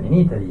France and in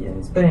Italy and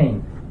in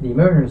Spain, the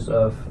emergence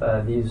of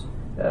these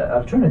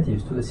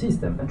alternatives to the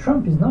system. And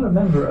Trump is not a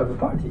member of a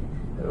party.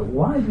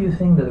 Why do you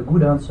think that a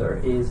good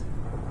answer is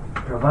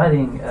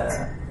providing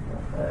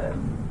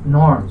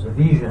norms, a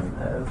vision,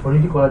 a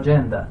political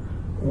agenda,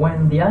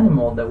 when the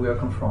animal that we are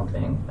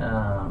confronting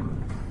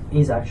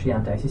is actually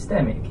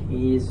anti-systemic?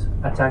 He is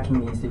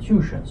attacking the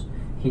institutions.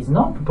 He's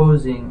not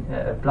proposing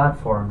a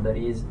platform that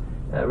is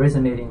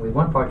resonating with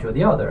one party or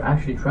the other.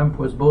 Actually, Trump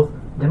was both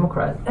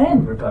Democrat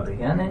and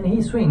Republican, and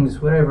he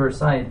swings whatever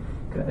side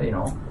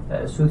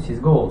suits his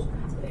goals.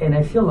 And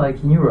I feel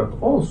like in Europe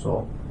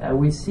also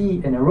we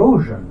see an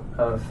erosion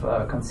of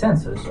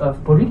consensus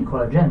of political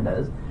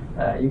agendas.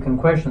 You can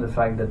question the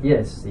fact that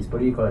yes, these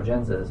political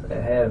agendas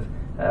have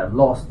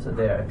lost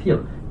their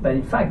appeal, but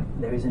in fact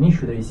there is an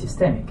issue that is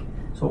systemic.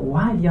 So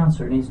why the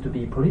answer needs to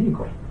be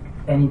political?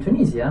 And in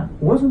Tunisia,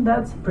 wasn't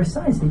that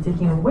precisely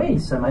taking away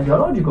some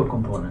ideological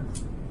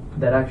component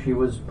that actually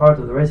was part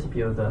of the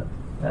recipe of the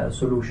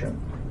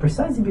solution?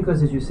 Precisely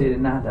because, as you say,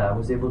 Nada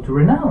was able to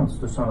renounce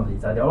to some of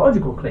these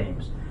ideological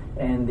claims,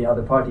 and the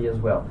other party as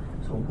well.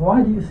 So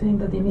why do you think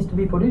that it needs to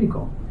be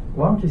political?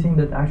 Why don't you think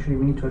that actually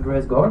we need to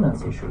address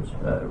governance issues,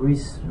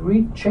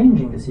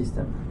 changing the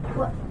system?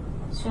 Well,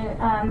 sure.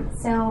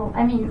 So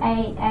I mean,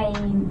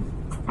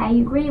 I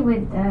agree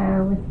with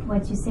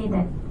what you say,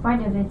 that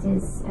part of it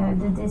is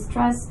the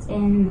distrust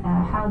in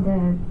how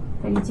the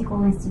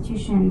political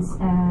institutions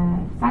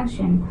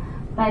function.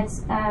 But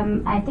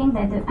I think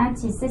that the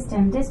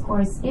anti-system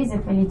discourse is a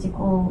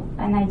political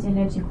and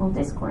ideological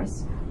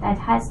discourse that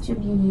has to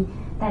be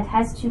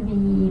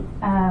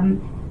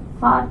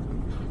fought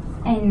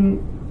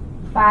in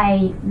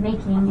by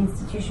making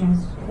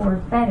institutions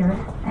work better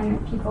and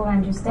people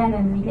understand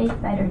and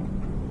relate better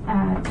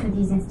to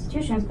these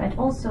institutions, but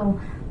also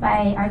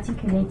by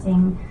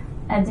articulating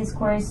a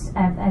discourse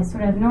of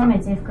sort of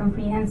normative,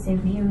 comprehensive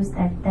views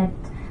that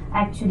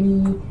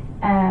actually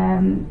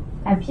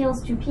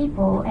appeals to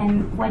people.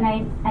 And when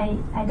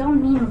I don't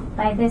mean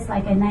by this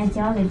like an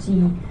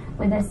ideology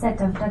with a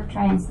set of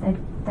doctrines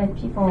that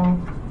people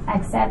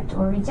accept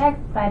or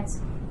reject, but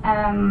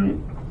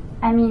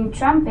I mean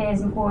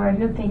Trumpism or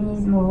Le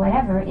Penism or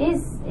whatever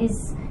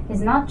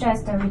is not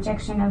just a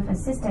rejection of a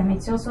system.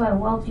 It's also a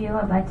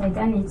worldview about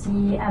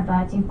identity,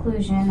 about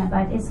inclusion,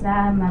 about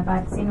Islam,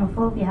 about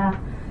xenophobia,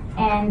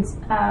 and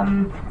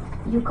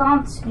you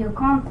can't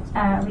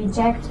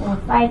reject or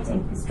fight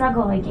and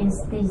struggle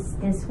against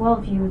this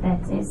worldview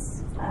that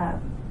is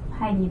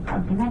highly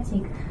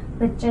problematic,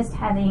 but just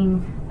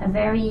having a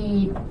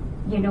very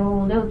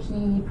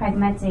low-key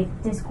pragmatic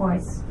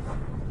discourse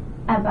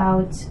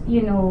about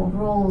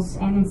rules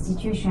and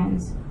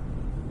institutions.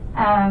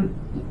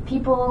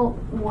 People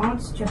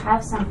want to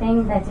have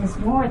something that is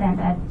more than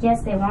that.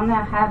 Yes, they want to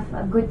have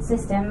a good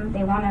system,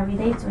 they want to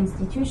relate to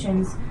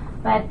institutions,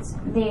 but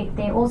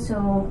they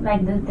also,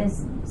 like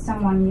this,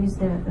 someone used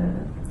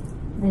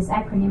this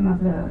acronym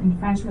of in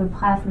French, le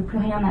PRAF, le plus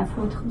rien à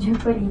foutre du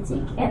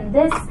politique. And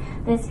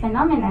this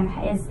phenomenon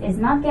is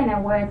not going to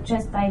work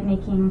just by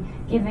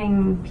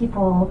giving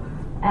people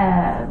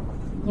a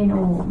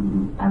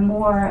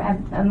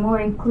more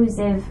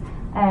inclusive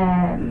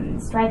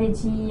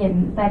strategy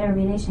and better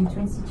relation to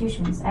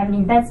institutions. I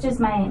mean, that's just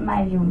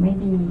my view,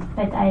 maybe,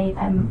 but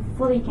I'm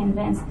fully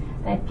convinced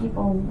that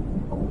people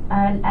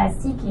are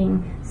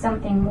seeking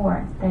something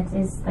more that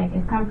is like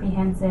a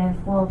comprehensive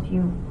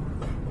worldview.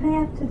 Can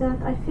I add to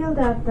that? I feel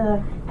that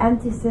the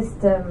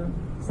anti-system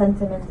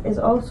sentiment is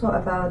also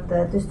about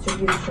the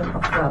distribution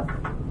of wealth.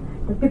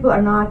 That people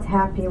are not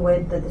happy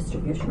with the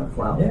distribution of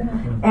wealth. Yeah.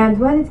 And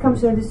when it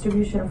comes to the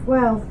distribution of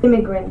wealth,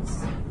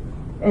 immigrants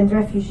and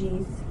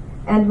refugees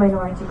and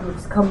minority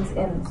groups comes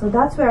in. So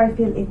that's where I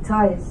feel it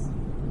ties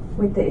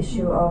with the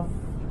issue of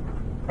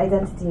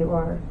identity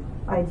or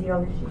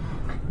ideology.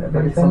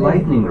 But it's a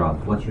lightning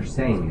rod. What you're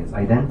saying is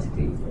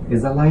identity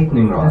is a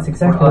lightning rod. That's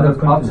exactly for what I other was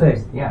going to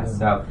problems. say. Yes,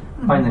 so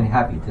finally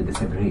happy to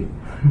disagree.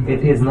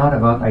 It is not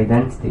about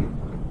identity.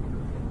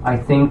 I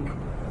think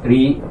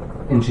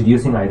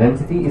reintroducing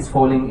identity is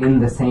falling in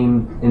the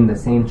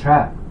same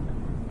trap.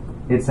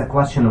 It's a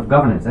question of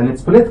governance, and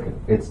it's political.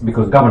 It's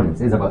because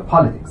governance is about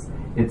politics.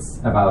 It's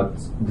about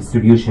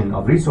distribution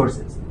of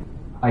resources.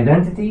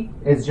 Identity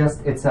is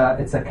just it's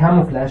a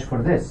camouflage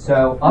for this.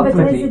 So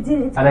ultimately,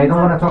 and I don't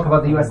want to talk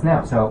about the U.S.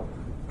 now. So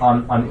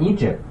on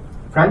Egypt,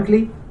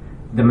 frankly,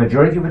 the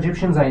majority of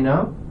Egyptians I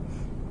know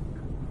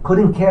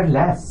couldn't care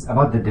less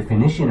about the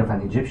definition of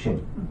an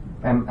Egyptian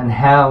and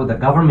how the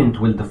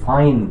government will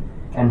define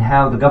and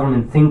how the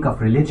government think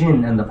of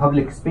religion and the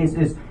public space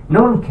is.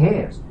 No one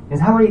cares. Is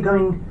how are you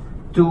going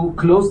to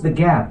close the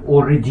gap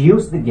or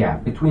reduce the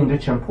gap between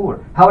rich and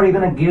poor? How are you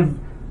going to give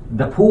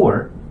the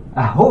poor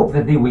a hope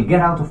that they will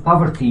get out of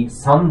poverty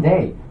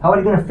someday? How are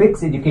you going to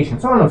fix education?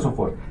 So on and so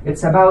forth.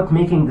 It's about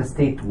making the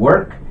state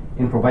work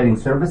in providing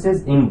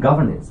services in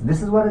governance.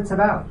 This is what it's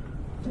about.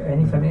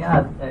 And if I may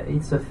add,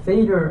 it's a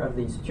failure of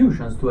the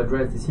institutions to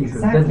address these issues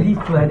Exactly. that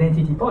lead to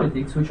identity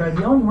politics, which are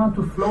the only one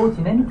to float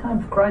in any time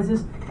of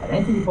crisis.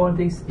 Identity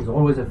politics is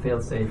always a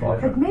fail-safe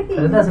option. But maybe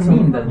But it doesn't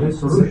mean that the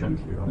solution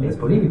is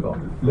political.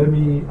 Let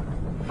me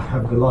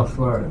have the last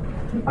word.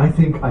 I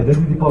think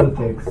identity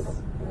politics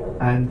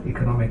and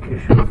economic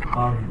issues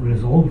are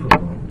resolvable,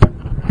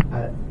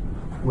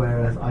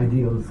 whereas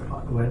ideals,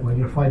 when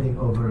you're fighting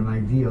over an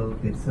ideal,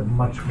 it's a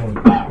much more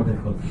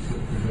difficult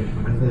situation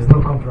because there's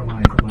no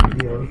compromise on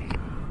ideals,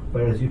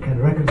 whereas you can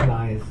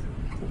recognize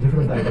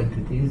different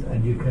identities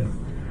and you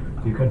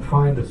can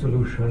find a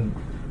solution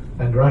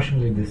and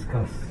rationally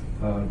discuss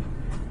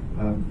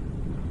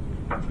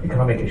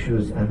economic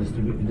issues and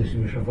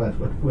distribution of wealth.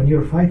 But when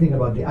you're fighting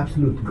about the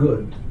absolute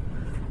good,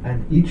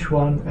 and each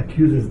one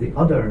accuses the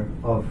other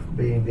of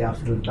being the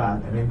absolute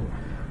bad, I mean,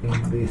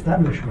 in the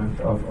establishment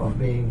of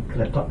being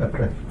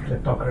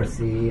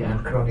kleptocracy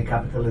and crony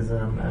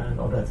capitalism and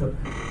all that. So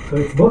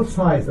it's both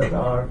sides that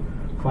are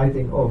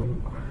fighting over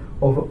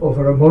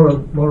a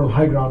moral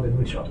high ground in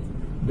which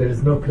there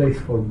is no place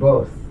for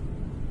both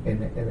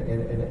in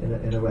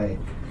a way.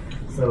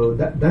 So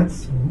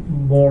that's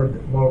more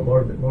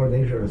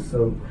dangerous.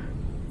 So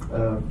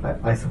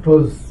I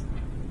suppose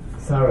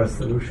Sarah's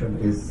solution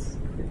is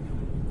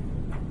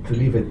to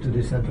leave it to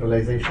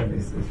decentralization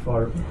is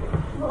far.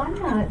 Well, I'm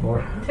not.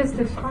 More. Just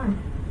as fun.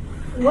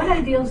 What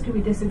ideals do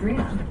we disagree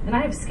on? And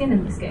I have skin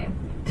in this game.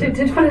 To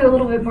put it a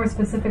little bit more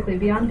specifically,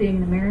 beyond being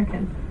an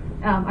American,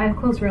 I have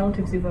close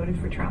relatives who voted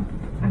for Trump.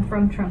 I'm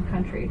from Trump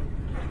country.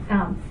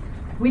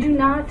 We do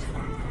not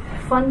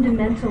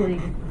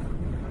fundamentally.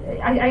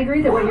 I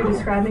agree that what you're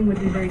describing would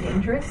be very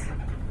dangerous,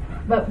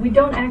 but we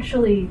don't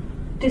actually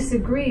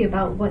disagree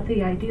about what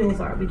the ideals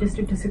are. We just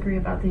disagree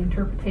about the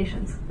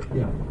interpretations.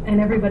 Yeah. And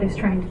everybody's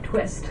trying to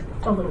twist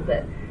a little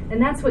bit.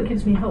 And that's what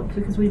gives me hope,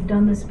 because we've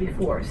done this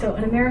before. So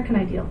an American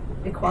ideal,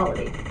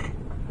 equality.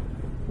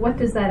 What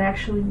does that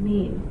actually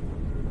mean?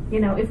 You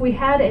know, if we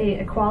had a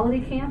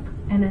equality camp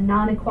and a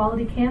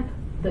non-equality camp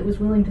that was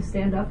willing to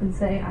stand up and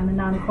say, I'm a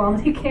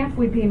non-equality camp,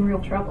 we'd be in real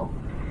trouble.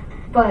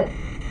 But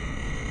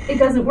it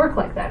doesn't work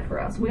like that for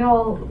us. We're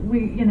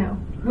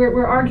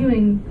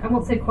arguing, I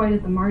won't say quite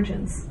at the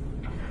margins.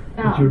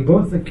 But you're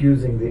both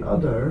accusing the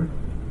other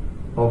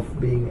of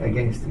being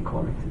against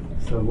equality.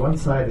 So one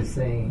side is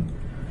saying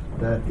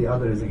that the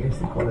other is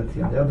against equality,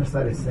 and the other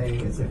side is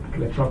saying it's a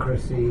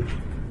kleptocracy,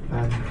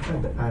 and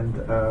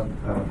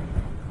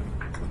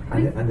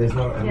there's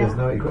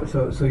no equality.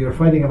 So you're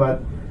fighting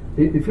about,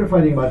 if you're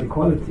fighting about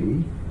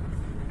equality,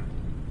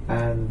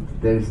 and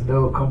there's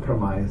no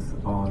compromise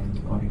on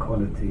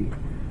equality.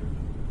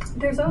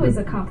 There's always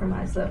a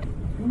compromise, though.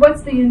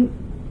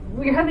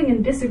 We're having a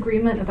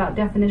disagreement about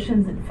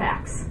definitions and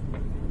facts.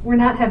 We're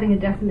not having a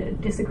definite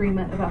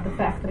disagreement about the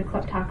fact that a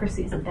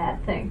kleptocracy is a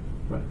bad thing.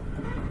 Right.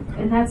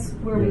 And that's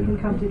where we can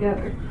come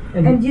together.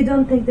 And you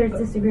don't think there's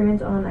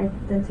disagreement on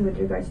identity with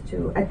regards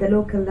to, at the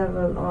local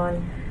level,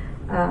 on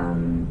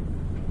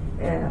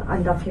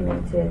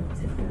undocumented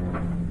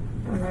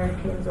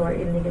Americans or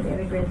illegal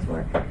immigrants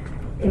or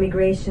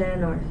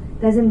immigration, or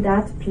doesn't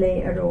that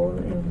play a role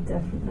in the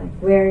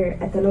where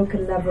at the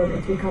local level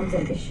it becomes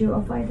an issue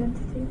of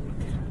identity?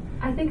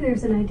 I think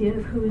there's an idea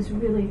of who is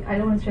really, I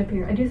don't want to jump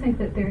here, I do think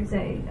that there's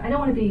I don't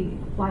want to be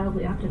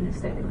wildly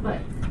optimistic,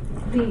 but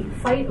the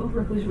fight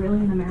over who's really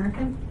an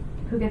American,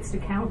 who gets to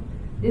count,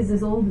 is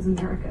as old as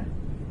America.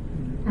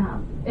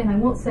 And I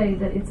won't say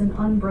that it's an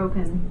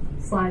unbroken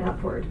slide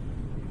upward,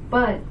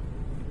 but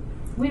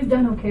we've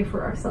done okay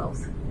for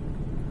ourselves.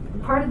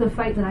 Part of the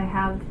fight that I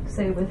have,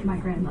 say, with my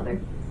grandmother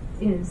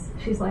is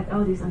she's like,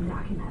 oh, these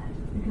undocumented,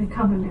 they're going to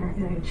come to America,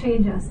 they're going to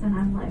change us. And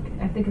I'm like,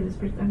 I think of this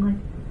person, I'm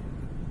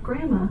like,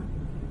 Grandma,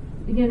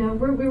 you know,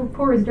 we were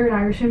poor as dirt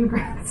Irish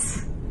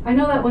immigrants. I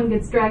know that one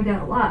gets dragged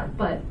out a lot,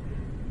 but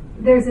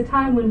there's a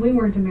time when we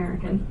weren't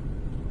American.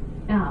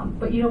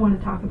 But you don't want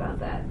to talk about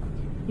that.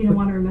 You don't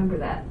want to remember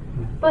that.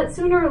 But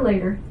sooner or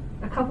later,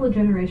 a couple of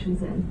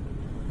generations in,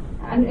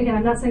 and again,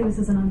 I'm not saying this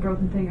is an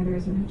unbroken thing or there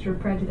isn't a history of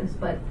prejudice,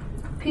 but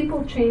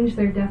people change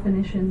their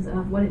definitions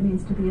of what it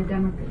means to be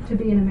to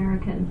be an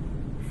American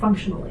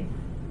functionally,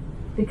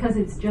 because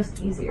it's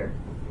just easier.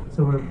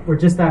 So we're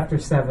just after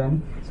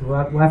 7, so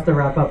we'll have to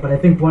wrap up. But I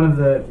think one of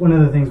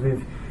the things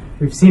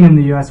we've seen in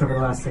the U.S. over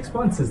the last 6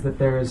 months is that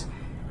there's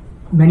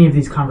many of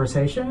these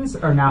conversations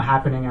are now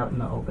happening out in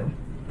the open,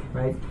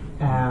 right?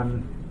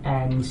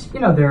 And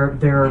you know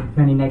there are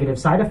many negative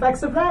side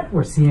effects of that.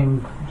 We're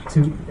seeing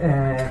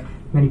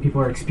many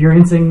people are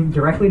experiencing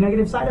directly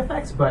negative side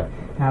effects, but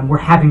we're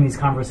having these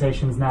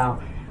conversations now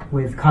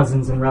with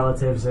cousins and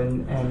relatives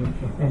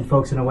and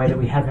folks in a way that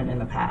we haven't in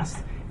the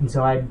past. And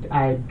so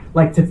I'd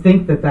like to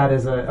think that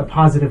is a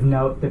positive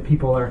note, that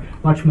people are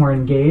much more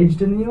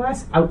engaged in the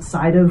U.S.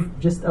 outside of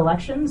just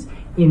elections,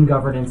 in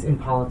governance, in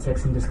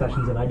politics, in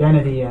discussions of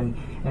identity and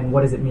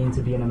what does it mean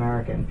to be an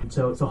American.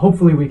 So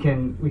hopefully we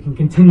can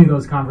continue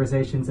those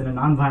conversations in a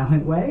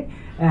nonviolent way,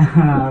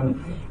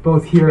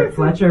 both here at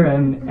Fletcher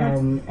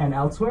and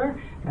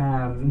elsewhere.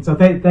 And so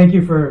thank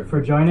you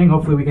for joining.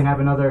 Hopefully we can have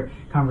another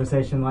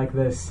conversation like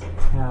this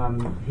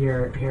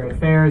here at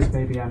FAIRS,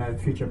 maybe on a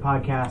future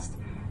podcast.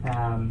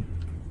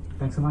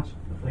 Thanks so much.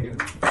 Thank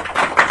you.